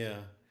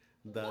 Yeah,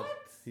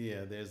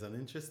 there's an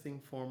interesting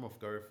form of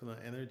Garifuna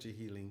energy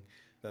healing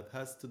that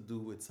has to do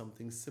with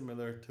something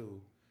similar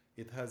to.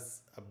 It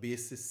has a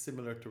basis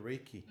similar to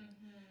Reiki.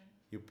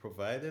 You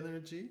provide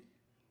energy,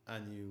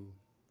 and you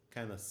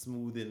kind of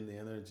smooth in the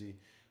energy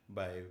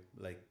by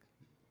like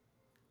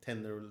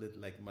tender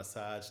like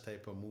massage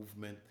type of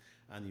movement,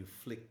 and you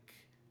flick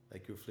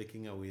like you're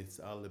flicking away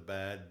all the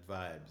bad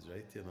vibes,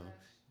 right? You know,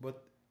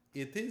 but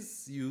it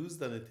is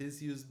used, and it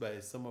is used by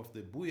some of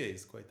the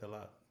buyas quite a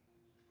lot.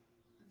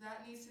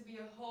 That needs to be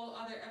a whole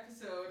other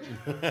episode,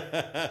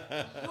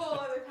 a whole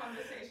other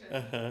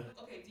conversation.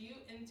 Okay, do you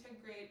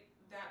integrate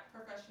that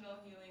professional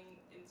healing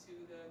into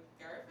the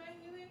Garifuna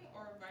healing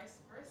or vice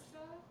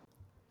versa?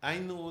 I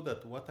know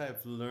that what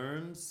I've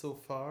learned so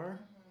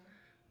far,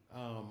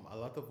 a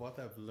lot of what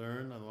I've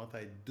learned and what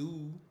I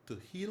do to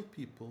heal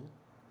people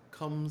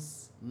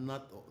comes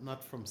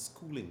not from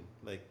schooling,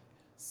 like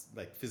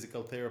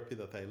physical therapy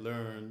that I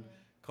learned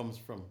comes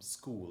from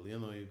school. You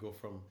know, you go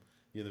from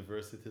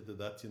university to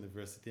that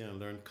university and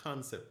learn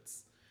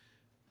concepts.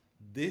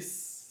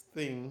 This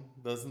thing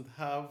doesn't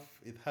have,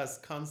 it has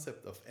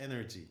concept of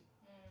energy.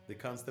 The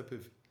concept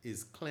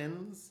is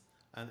cleanse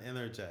and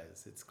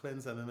energize. It's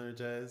cleanse and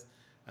energize,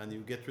 and you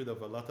get rid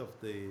of a lot of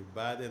the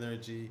bad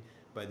energy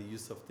by the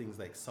use of things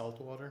like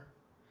salt water.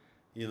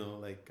 You know,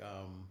 like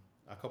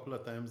a couple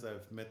of times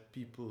I've met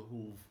people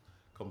who've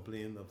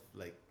complained of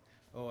like,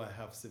 oh, I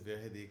have severe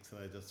headaches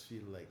and I just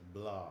feel like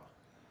blah.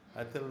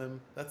 I tell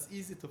them that's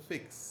easy to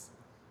fix.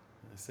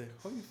 I say,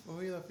 how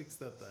you gonna fix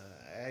that?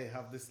 I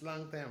have this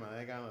long time and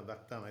I got a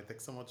doctor and I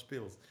take so much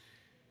pills.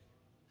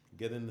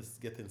 Get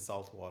in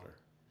salt water.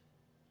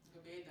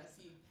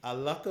 A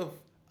lot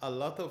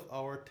of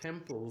our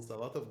temples, a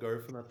lot of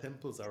Garifuna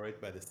temples are right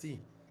by the sea.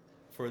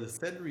 For the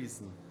said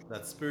reason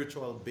that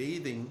spiritual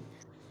bathing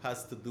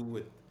has to do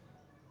with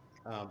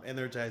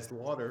energized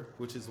water,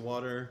 which is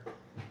water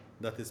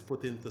that is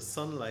put into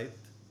sunlight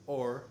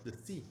or the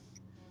sea.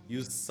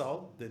 Use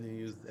salt, then you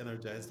use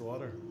energized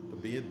water to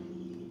bathe.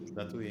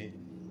 That way,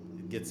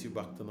 it gets you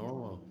back to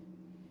normal.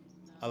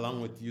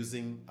 Along with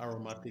using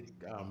aromatic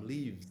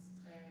leaves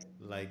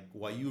like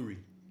wayuri.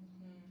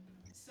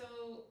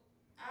 So,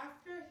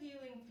 after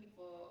healing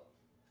people,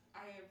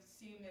 I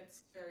assume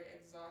it's very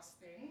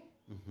exhausting.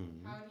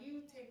 How do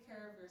you take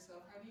care of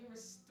yourself? How do you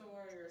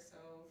restore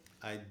yourself?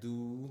 I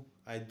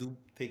do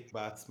take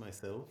baths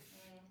myself,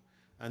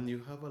 and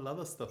you have a lot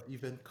of stuff.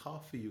 Even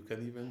coffee, you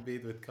can even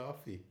bathe with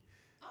coffee.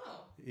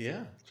 Oh,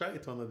 Yeah, try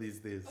it one of these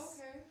days.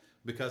 okay.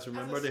 Because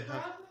remember As a they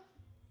have scrub?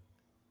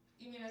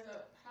 You mean as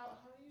a how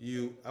do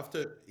you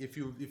after if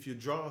you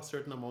draw a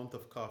certain amount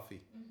of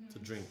coffee to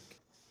drink,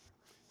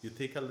 you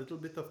take a little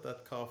bit of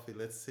that coffee,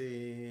 let's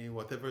say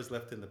whatever is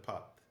left in the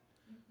pot,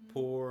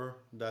 pour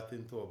that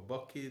into a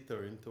bucket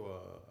or into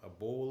a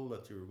bowl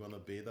that you're gonna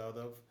bathe out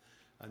of,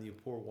 and you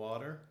pour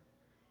water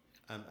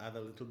and add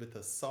a little bit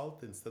of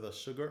salt instead of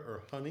sugar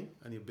or honey,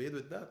 and you bathe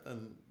with that,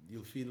 and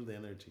you'll feel the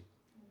energy.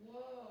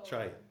 Whoa.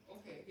 Try it.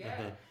 Okay,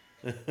 yeah.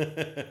 Will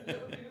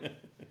do.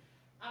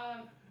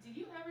 Did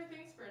you ever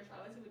think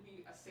spirituality would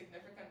be a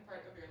significant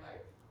part of your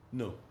life?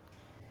 No,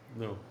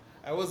 no.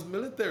 I was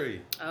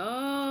military.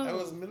 Oh, I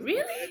was military.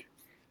 really?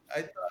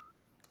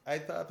 I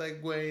thought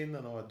I'd go in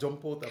and I would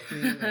jump out a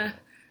plane and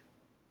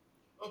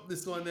up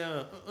this one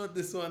there,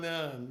 this one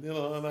there, and Save the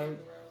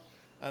world.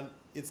 and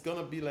it's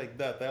gonna be like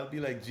that. I'll be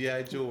like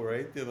G.I. Joe,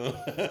 right?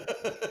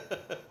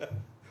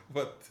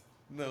 But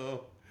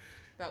no,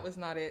 That was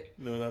not it.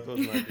 no, that was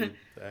not it.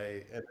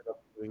 I ended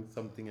up doing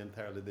something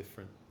entirely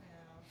different.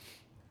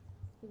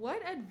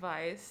 What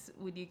advice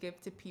would you give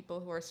to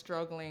people who are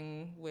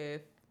struggling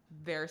with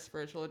their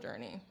spiritual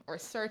journey or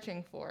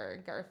searching for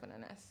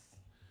Garifuna-ness?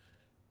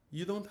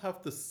 You don't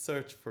have to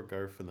search for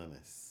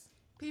Garifuna-ness.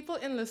 People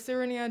in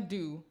Lucerinia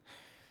do.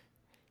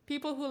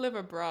 People who live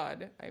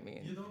abroad, I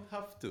mean. You don't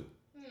have to.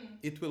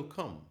 It will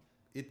come.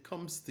 It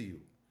comes to you.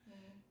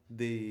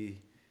 The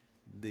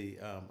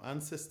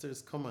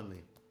ancestors come and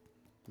they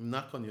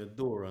knock on your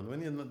door, and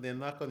when they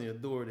knock on your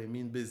door, they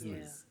mean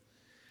business.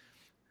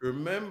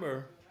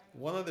 Remember,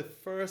 one of the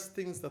first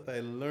things that I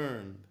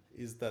learned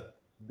is that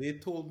they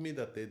told me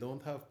that they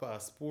don't have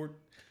passport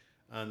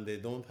and they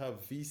don't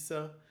have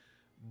visa,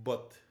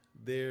 but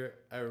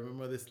I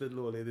remember this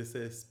little old lady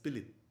says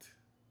spirit.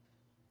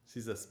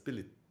 She's a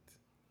spirit.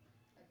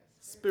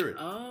 Spirit.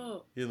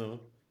 Oh, You know.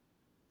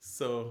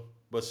 So,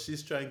 but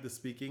she's trying to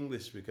speak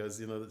English because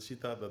that she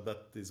thought that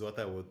is what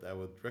I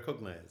would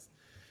recognize.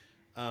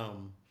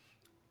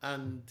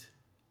 And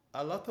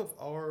a lot of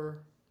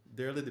our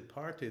dearly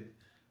departed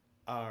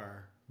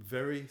are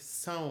very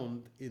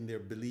sound in their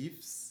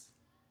beliefs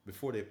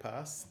before they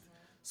passed,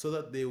 so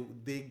that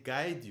they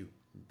guide you,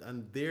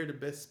 and they're the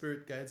best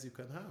spirit guides you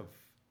can have.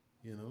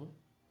 You know.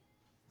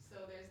 So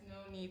there's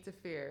no need to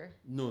fear.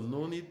 No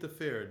need to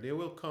fear. They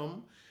will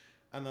come.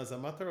 And as a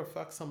matter of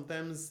fact,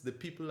 sometimes the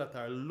people that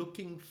are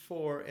looking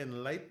for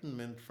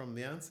enlightenment from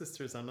the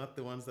ancestors are not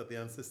the ones that the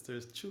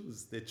ancestors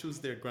choose. They choose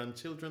their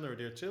grandchildren or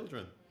their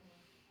children.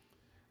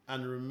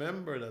 And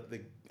remember that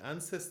the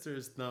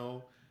ancestors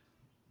now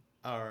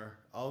have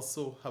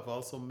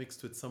also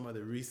mixed with some of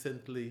the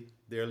recently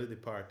dearly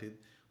departed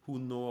who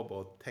know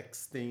about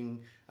texting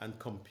and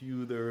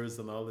computers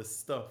and all this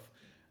stuff.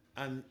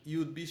 And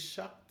you'd be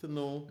shocked to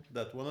know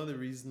that one of the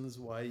reasons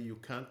why you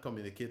can't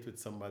communicate with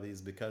somebody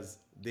is because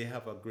they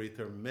have a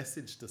greater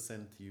message to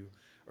send to you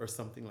or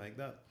something like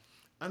that.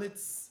 And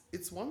it's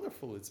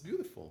wonderful. It's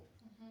beautiful.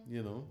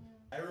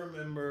 I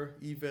remember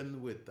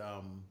even with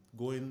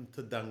going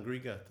to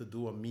Dangriga to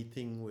do a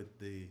meeting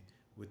with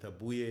a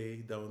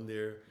buye down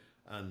there,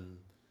 and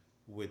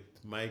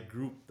with my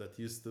group that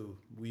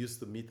we used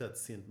to meet at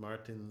St.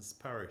 Martin's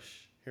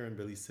Parish here in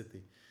Belize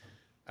City.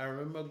 I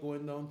remember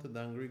going down to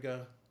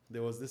Dangriga.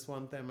 There was this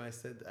one time I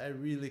said, I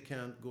really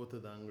can't go to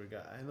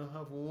Dangriga. I don't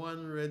have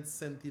 1 red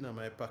cent in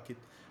my pocket,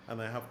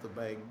 and I have to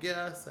buy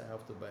gas, I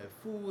have to buy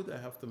food, I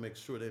have to make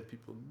sure that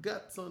people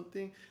got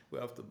something. We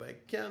have to buy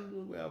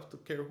candle, we have to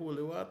carry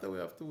holy water, we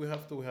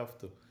have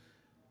to.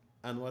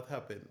 And what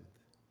happened?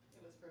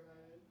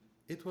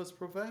 It was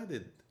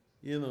provided,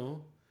 you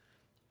know,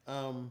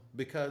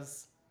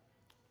 because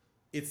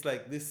it's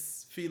like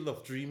this field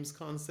of dreams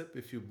concept.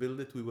 If you build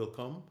it, we will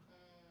come.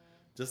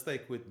 Just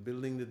like with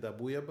building the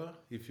Dabuyaba,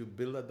 if you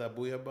build a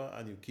Dabuyaba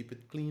and you keep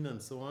it clean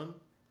and so on,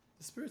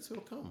 the spirits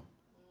will come.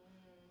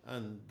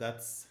 And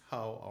that's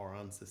how our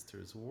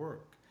ancestors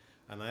work.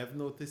 And I've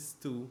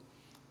noticed too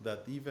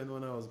that even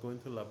when I was going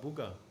to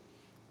Labuga,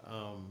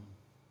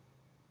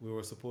 we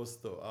were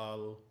supposed to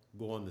all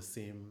go on the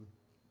same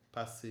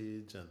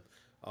passage, and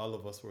all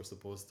of us were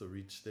supposed to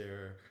reach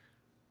there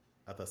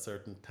at a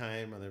certain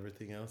time and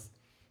everything else.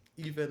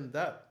 Even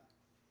that,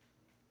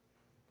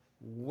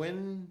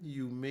 when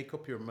you make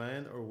up your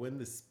mind or when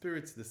the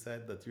spirits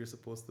decide that you're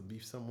supposed to be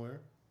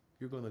somewhere,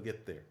 you're going to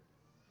get there.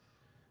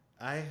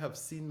 I have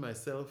seen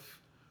myself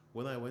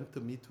when I went to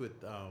meet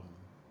with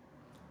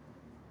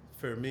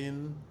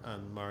Fermin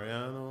and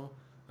Mariano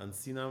and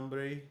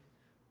Sinambre,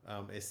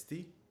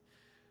 Esti.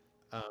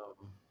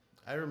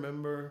 I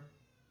remember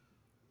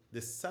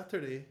this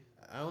Saturday,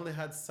 I only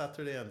had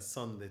Saturday and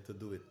Sunday to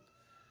do it.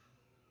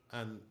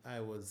 And I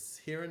was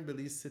here in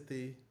Belize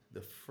City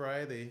the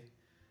Friday,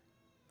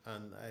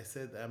 and I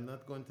said, I'm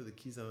not going to the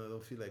Keys and I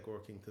don't feel like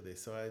working today.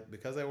 So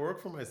because I work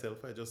for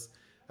myself,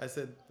 I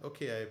said,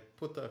 okay, I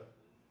put a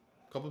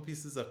couple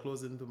pieces of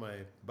clothes into my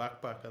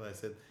backpack and I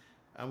said,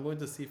 I'm going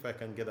to see if I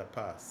can get a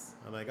pass.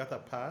 And I got a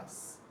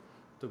pass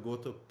to go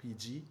to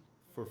PG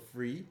for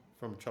free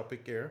from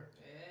Tropic Air.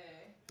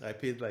 I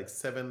paid like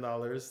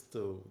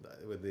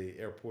 $7 with the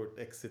airport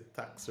exit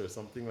tax or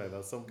something like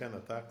that, some kind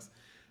of tax.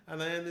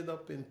 And I ended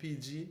up in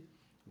PG,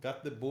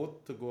 got the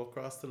boat to go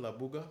across to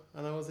Labuga,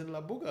 and I was in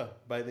Labuga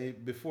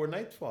before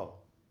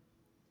nightfall.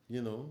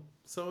 You know,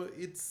 so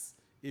it's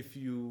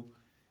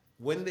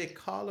when they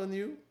call on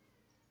you,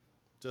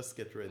 just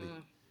get ready.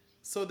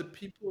 So the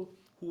people,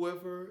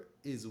 whoever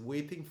is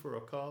waiting for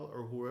a call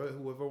or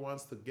whoever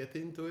wants to get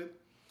into it,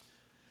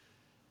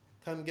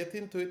 can get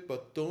into it,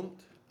 but don't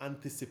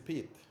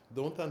anticipate.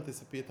 Don't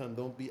anticipate and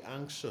don't be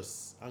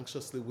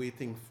anxiously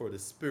waiting for the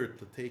spirit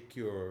to take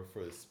you or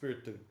for the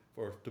spirit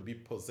to be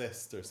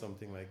possessed or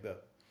something like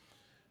that.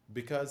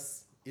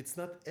 Because it's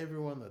not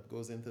everyone that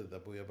goes into the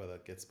Dabuyaba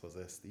that gets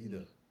possessed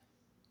either.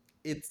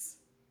 It's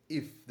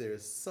if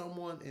there's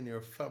someone in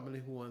your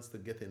family who wants to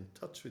get in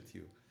touch with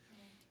you,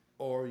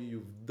 or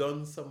you've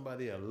done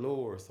somebody a low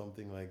or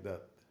something like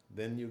that,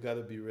 then you got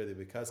to be ready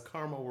because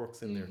karma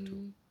works in there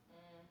too.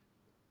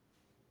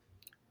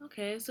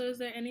 Okay, so is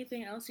there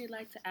anything else you'd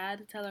like to add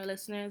to tell our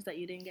listeners that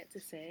you didn't get to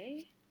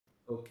say?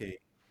 Okay.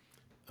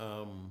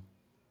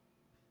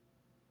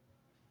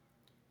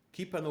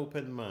 Keep an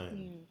open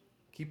mind.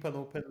 Keep an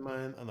open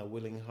mind and a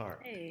willing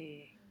heart.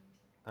 Hey.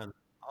 And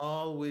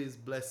always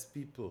bless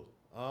people.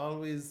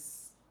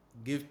 Always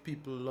give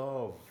people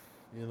love,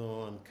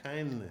 and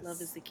kindness.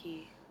 Love is the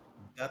key.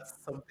 That's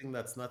something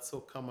that's not so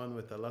common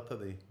with a lot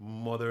of the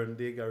modern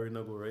day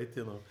Garinago, right?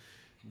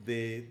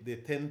 They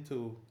tend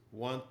to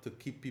want to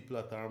keep people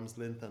at arm's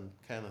length and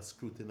kind of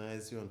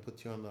scrutinize you and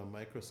put you under a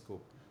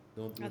microscope.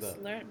 Don't do That's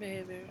that. learned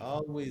behavior.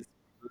 Always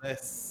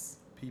bless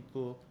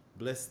people,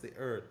 bless the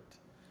earth,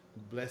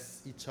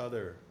 bless each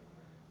other.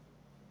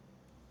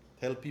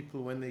 Tell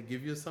people when they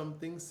give you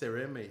something,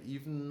 sereme,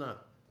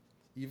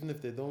 even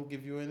if they don't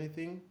give you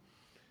anything,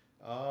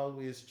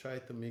 always try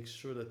to make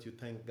sure that you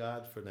thank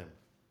God for them.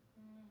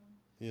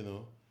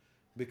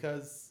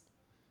 Because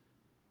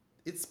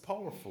it's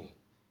powerful.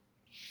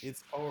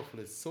 It's powerful.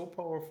 It's so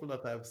powerful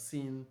that I've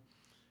seen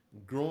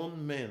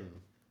grown men.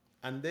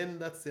 And then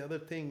that's the other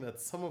thing, that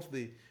some of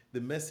the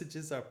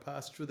messages are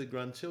passed through the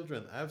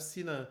grandchildren. I've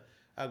seen a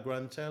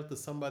grandchild to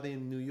somebody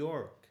in New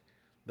York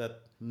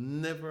that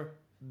never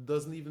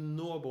doesn't even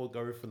know about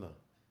Garifuna,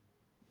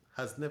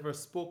 has never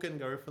spoken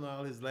Garifuna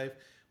all his life,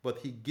 but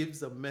he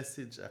gives a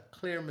message, a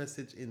clear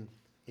message in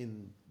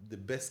the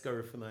best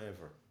Garifuna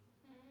ever.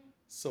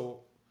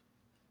 So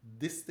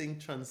this thing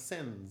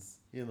transcends,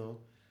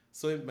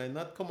 So it might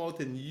not come out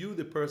in you,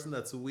 the person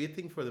that's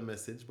waiting for the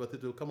message, but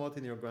it will come out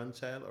in your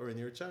grandchild or in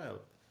your child.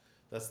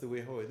 That's the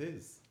way how it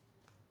is.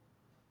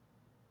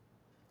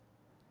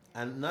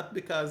 And not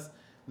because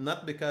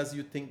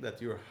you think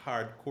that you're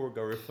hardcore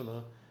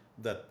Garifuna,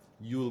 that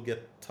you'll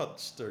get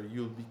touched or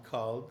you'll be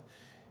called.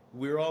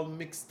 We're all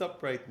mixed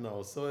up right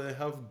now. So they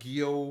have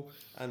Gyo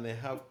and they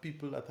have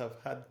people that have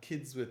had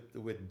kids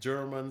with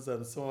Germans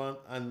and so on.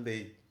 And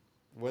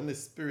when the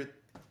spirit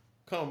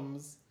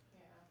comes,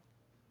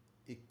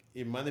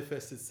 it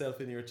manifests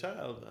itself in your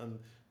child. And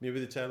maybe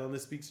the child only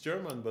speaks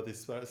German, but it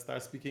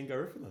starts speaking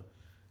Garifuna.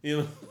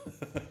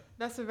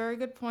 That's a very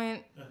good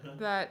point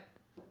that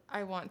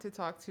I want to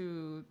talk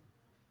to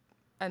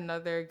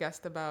another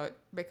guest about,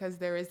 because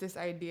there is this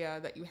idea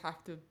that you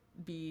have to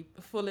be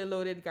fully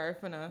loaded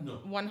Garifuna, No.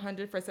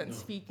 100% No.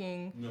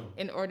 speaking, No.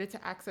 in order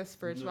to access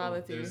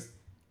spirituality. No, there's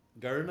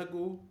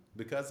Garinagu,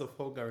 because of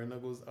how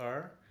Garinagus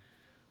are,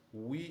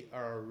 we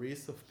are a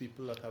race of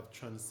people that have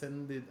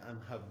transcended and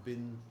have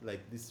been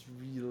like this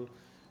real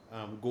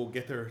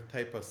go-getter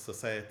type of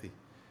society.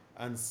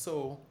 And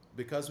so,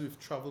 because we've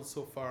traveled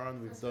so far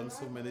and we've done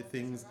so many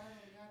things,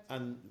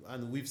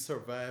 and we've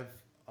survived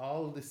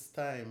all this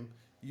time,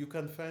 you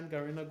can find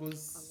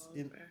Garinagus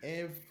in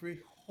every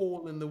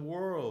hole in the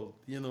world,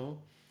 you know.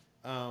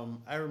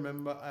 I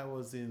remember I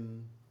was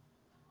in,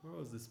 where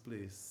was this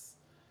place?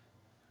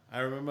 I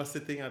remember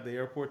sitting at the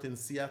airport in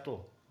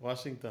Seattle,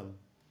 Washington,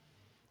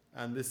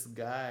 and this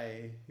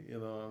guy, you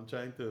know, I'm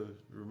trying to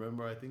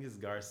remember, I think it's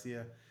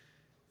Garcia.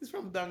 He's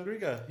from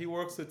Dangriga. He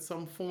works with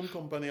some phone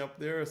company up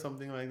there or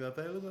something like that.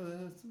 I look at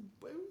him, I said,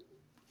 "What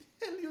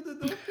the hell you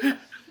do?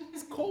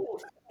 It's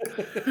cold."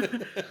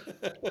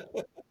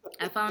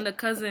 I found a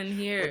cousin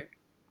here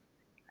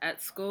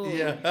at school.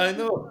 Yeah, I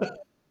know.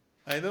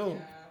 I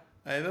know.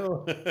 I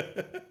know.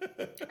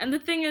 And the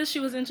thing is, she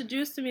was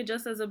introduced to me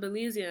just as a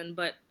Belizean,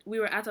 but we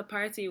were at a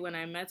party when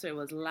I met her. It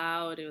was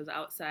loud, it was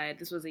outside.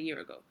 This was a year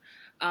ago.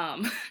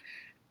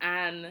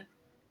 And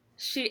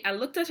I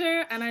looked at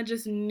her and I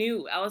just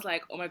knew. I was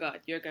like, oh my God,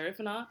 you're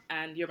Garifuna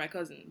and you're my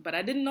cousin. But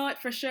I didn't know it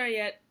for sure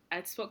yet.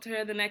 I spoke to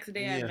her the next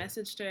day, I Yeah.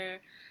 messaged her,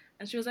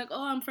 and she was like,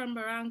 oh, I'm from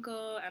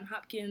Barranco and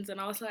Hopkins. And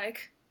I was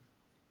like,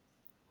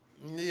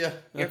 Yeah.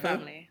 your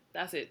family.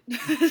 That's it.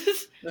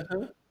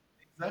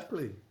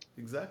 Exactly.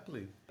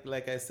 Exactly.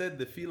 Like I said,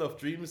 the field of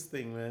dreams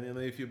thing, man. You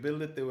know, if you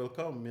build it, they will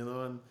come. You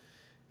know,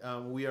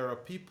 and we are a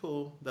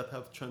people that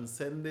have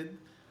transcended,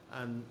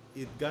 and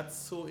it got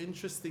so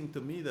interesting to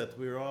me that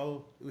we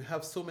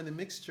have so many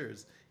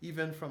mixtures,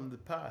 even from the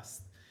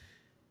past.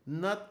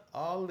 Not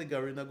all the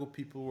Garinagu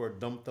people were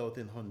dumped out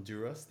in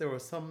Honduras. There were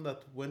some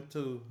that went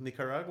to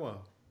Nicaragua.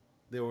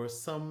 There were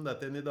some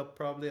that ended up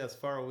probably as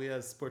far away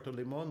as Puerto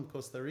Limon,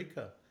 Costa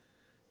Rica.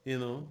 You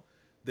know,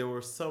 there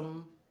were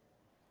some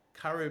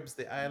Caribs,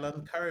 the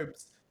island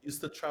Caribs, used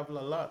to travel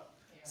a lot.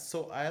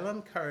 So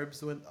island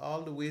Caribs went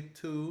all the way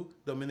to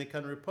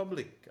Dominican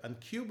Republic and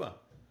Cuba.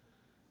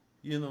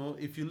 You know,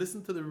 if you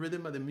listen to the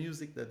rhythm of the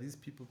music that these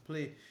people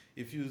play,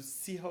 if you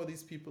see how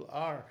these people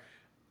are,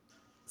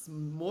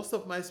 most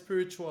of my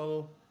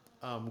spiritual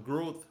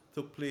growth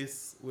took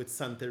place with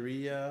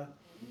Santeria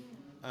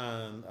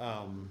and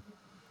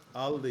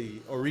all the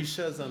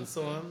Orishas and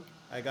so on.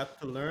 I got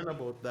to learn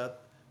about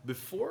that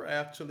before I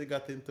actually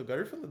got into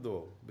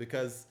Garifuna,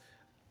 because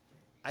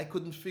I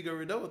couldn't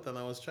figure it out, and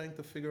I was trying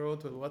to figure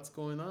out, well, what's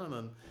going on.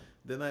 And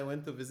then I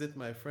went to visit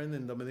my friend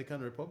in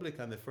Dominican Republic,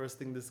 and the first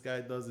thing this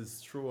guy does is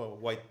throw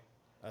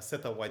a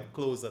set of white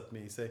clothes at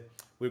me. He say,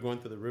 "We're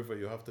going to the river.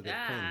 You have to get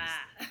cleansed."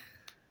 Ah.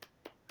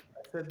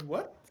 I said,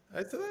 "What?"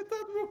 I said, "I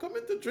thought we were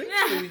coming to drink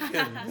for the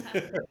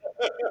weekend.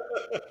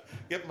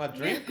 Get my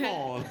drink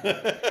on."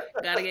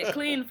 Gotta get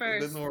clean It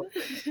first. didn't work.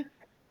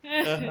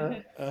 Uh-huh,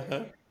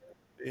 uh-huh.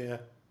 Yeah.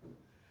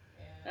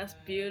 That's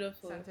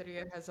beautiful.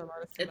 Santeria has a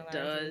lot of It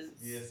similarities.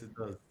 does. Yes, it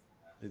does.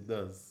 It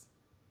does.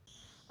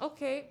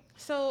 Okay,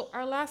 so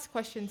our last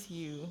question to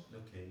you,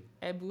 Okay.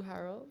 Ebu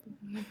Harold.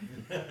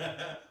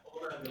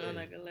 No,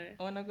 not gonna lie.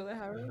 Onagule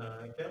Harold?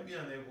 It can be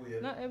an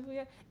Ebu, Not Ebu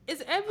yet.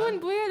 Is Ebu and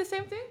Buya the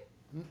same thing?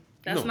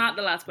 That's No, not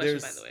the last question,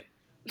 by there's- the way.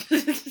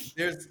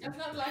 There's That's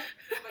not the last,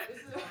 but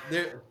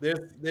this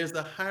is. there's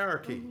a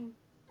hierarchy.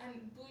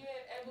 And Buya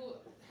and Ebu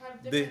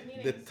have The different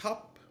meanings. the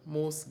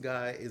topmost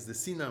guy is the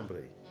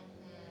Sinambre.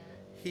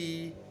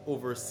 He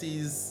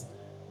oversees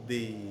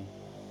the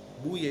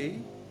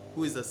Buye,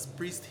 who is a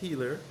priest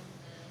healer.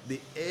 The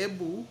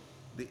Ebu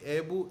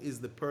is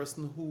the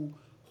person who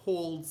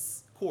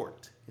holds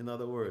court, in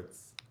other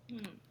words.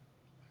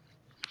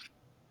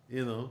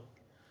 You know?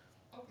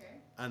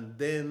 Okay. And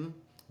then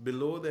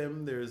below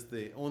them, there's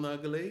the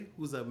Onagale,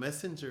 who's a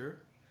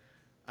messenger.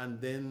 And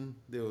then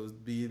there will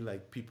be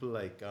like people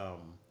like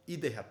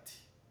Idehati,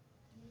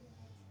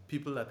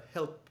 people that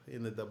help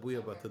in the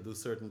Dabuyaba to do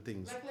certain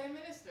things. Like lay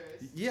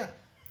ministers. Yeah,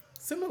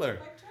 similar.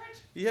 Like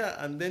church.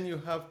 Yeah, and then you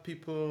have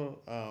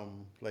people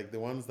like the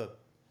ones that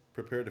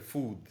prepare the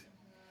food,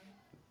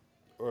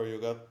 or you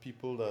got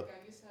people that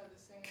I used to have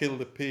the same. kill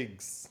the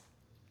pigs.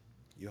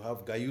 You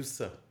have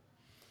Gayusa.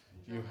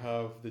 You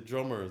have the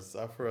drummers,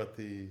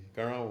 Afarati,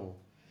 Garao.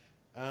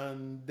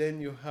 And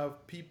then you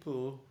have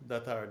people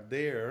that are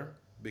there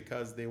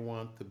because they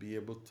want to be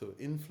able to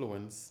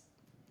influence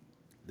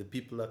the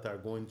people that are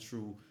going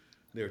through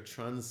their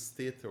trans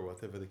state or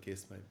whatever the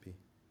case might be.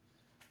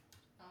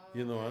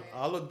 You know, and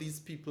all of these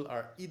people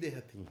are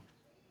Idehati.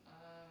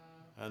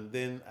 And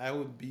then I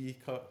would be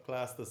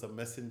classed as a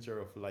messenger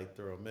of light,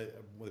 or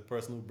the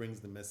person who brings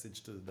the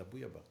message to the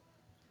Dabuyaba.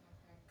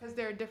 Because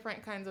there are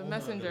different kinds of Onagule.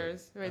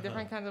 messengers, right?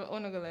 Different kinds of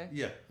onagule.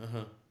 Yeah.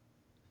 Uh-huh.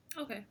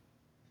 Okay.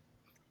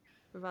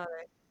 Vale,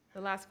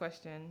 the last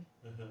question.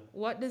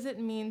 What does it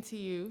mean to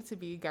you to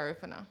be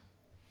Garifuna?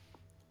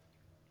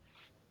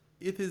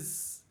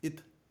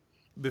 It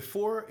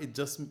before it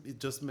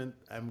just meant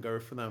I'm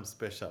Garifuna, I'm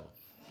special.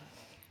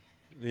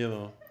 you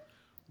know.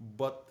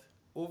 But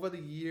over the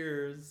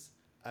years,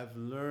 I've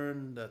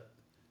learned that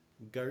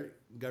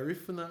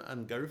Garifuna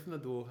and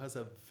Garifuna Duo has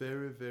a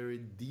very, very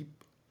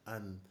deep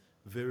and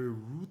very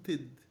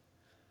rooted,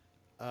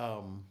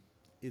 um,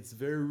 it's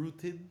very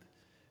rooted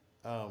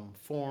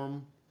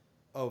form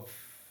of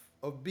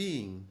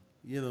being.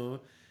 You know,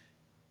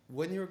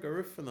 when you're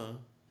Garifuna,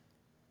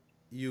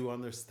 you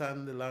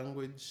understand the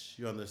language,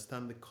 you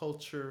understand the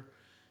culture,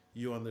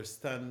 you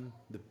understand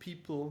the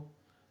people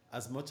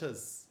as much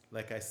as,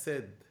 like I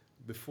said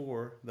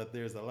before, that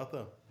there's a lot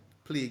of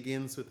play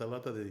games with a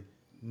lot of the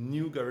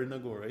new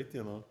Garinago, right?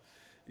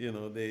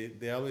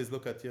 They always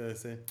look at you and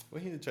say,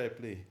 "What he try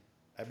play?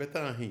 I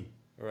better than he,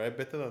 or I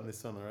better than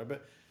this one, or I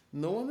bet."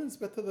 No one is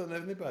better than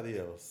anybody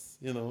else,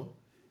 you know.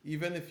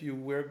 Even if you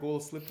wear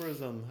gold slippers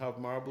and have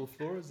marble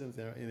floors in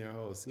your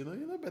house, you know,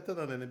 you're not better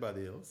than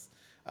anybody else.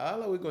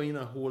 All are we going in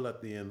a hole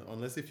at the end,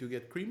 unless if you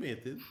get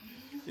cremated,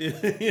 you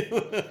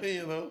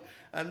know.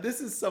 And this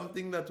is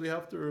something that we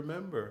have to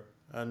remember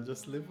and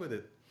just live with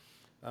it.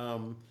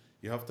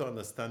 You have to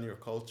understand your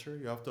culture,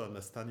 you have to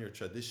understand your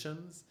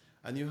traditions,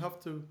 and you have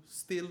to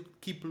still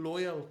keep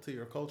loyal to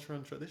your culture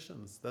and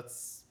traditions.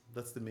 That's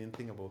the main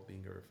thing about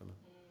being Garifuna.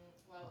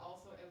 While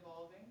also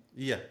evolving.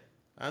 Yeah,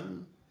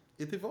 and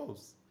it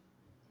evolves,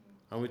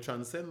 and we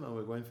transcend, and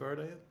we're going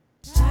further yet.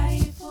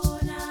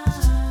 Taifuna,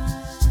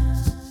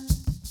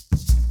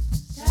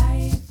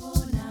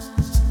 Taifuna,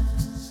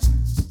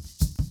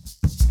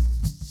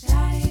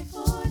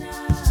 Taifuna.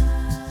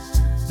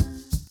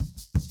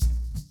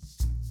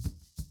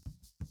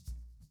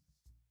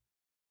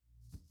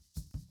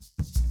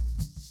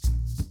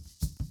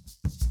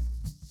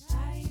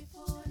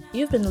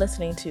 You've been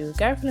listening to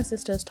Garifuna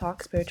Sisters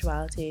Talk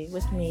Spirituality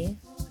with me,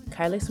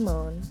 Kylie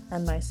Simone,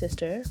 and my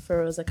sister,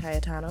 Feroza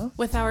Cayetano.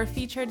 With our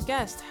featured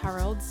guest,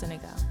 Harold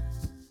Zuniga.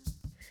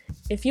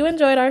 If you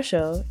enjoyed our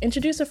show,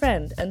 introduce a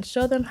friend and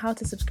show them how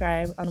to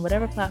subscribe on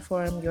whatever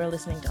platform you're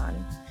listening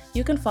on.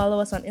 You can follow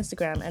us on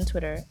Instagram and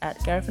Twitter at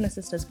Garifuna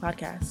Sisters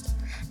Podcast,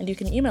 and you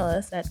can email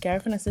us at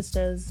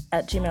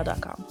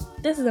garifunasisters@gmail.com.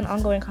 This is an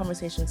ongoing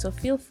conversation, so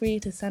feel free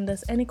to send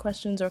us any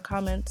questions or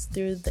comments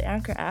through the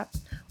Anchor app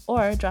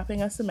or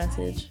dropping us a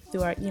message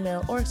through our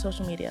email or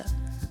social media.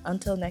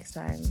 Until next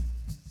time,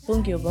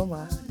 Bungyo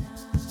Boma.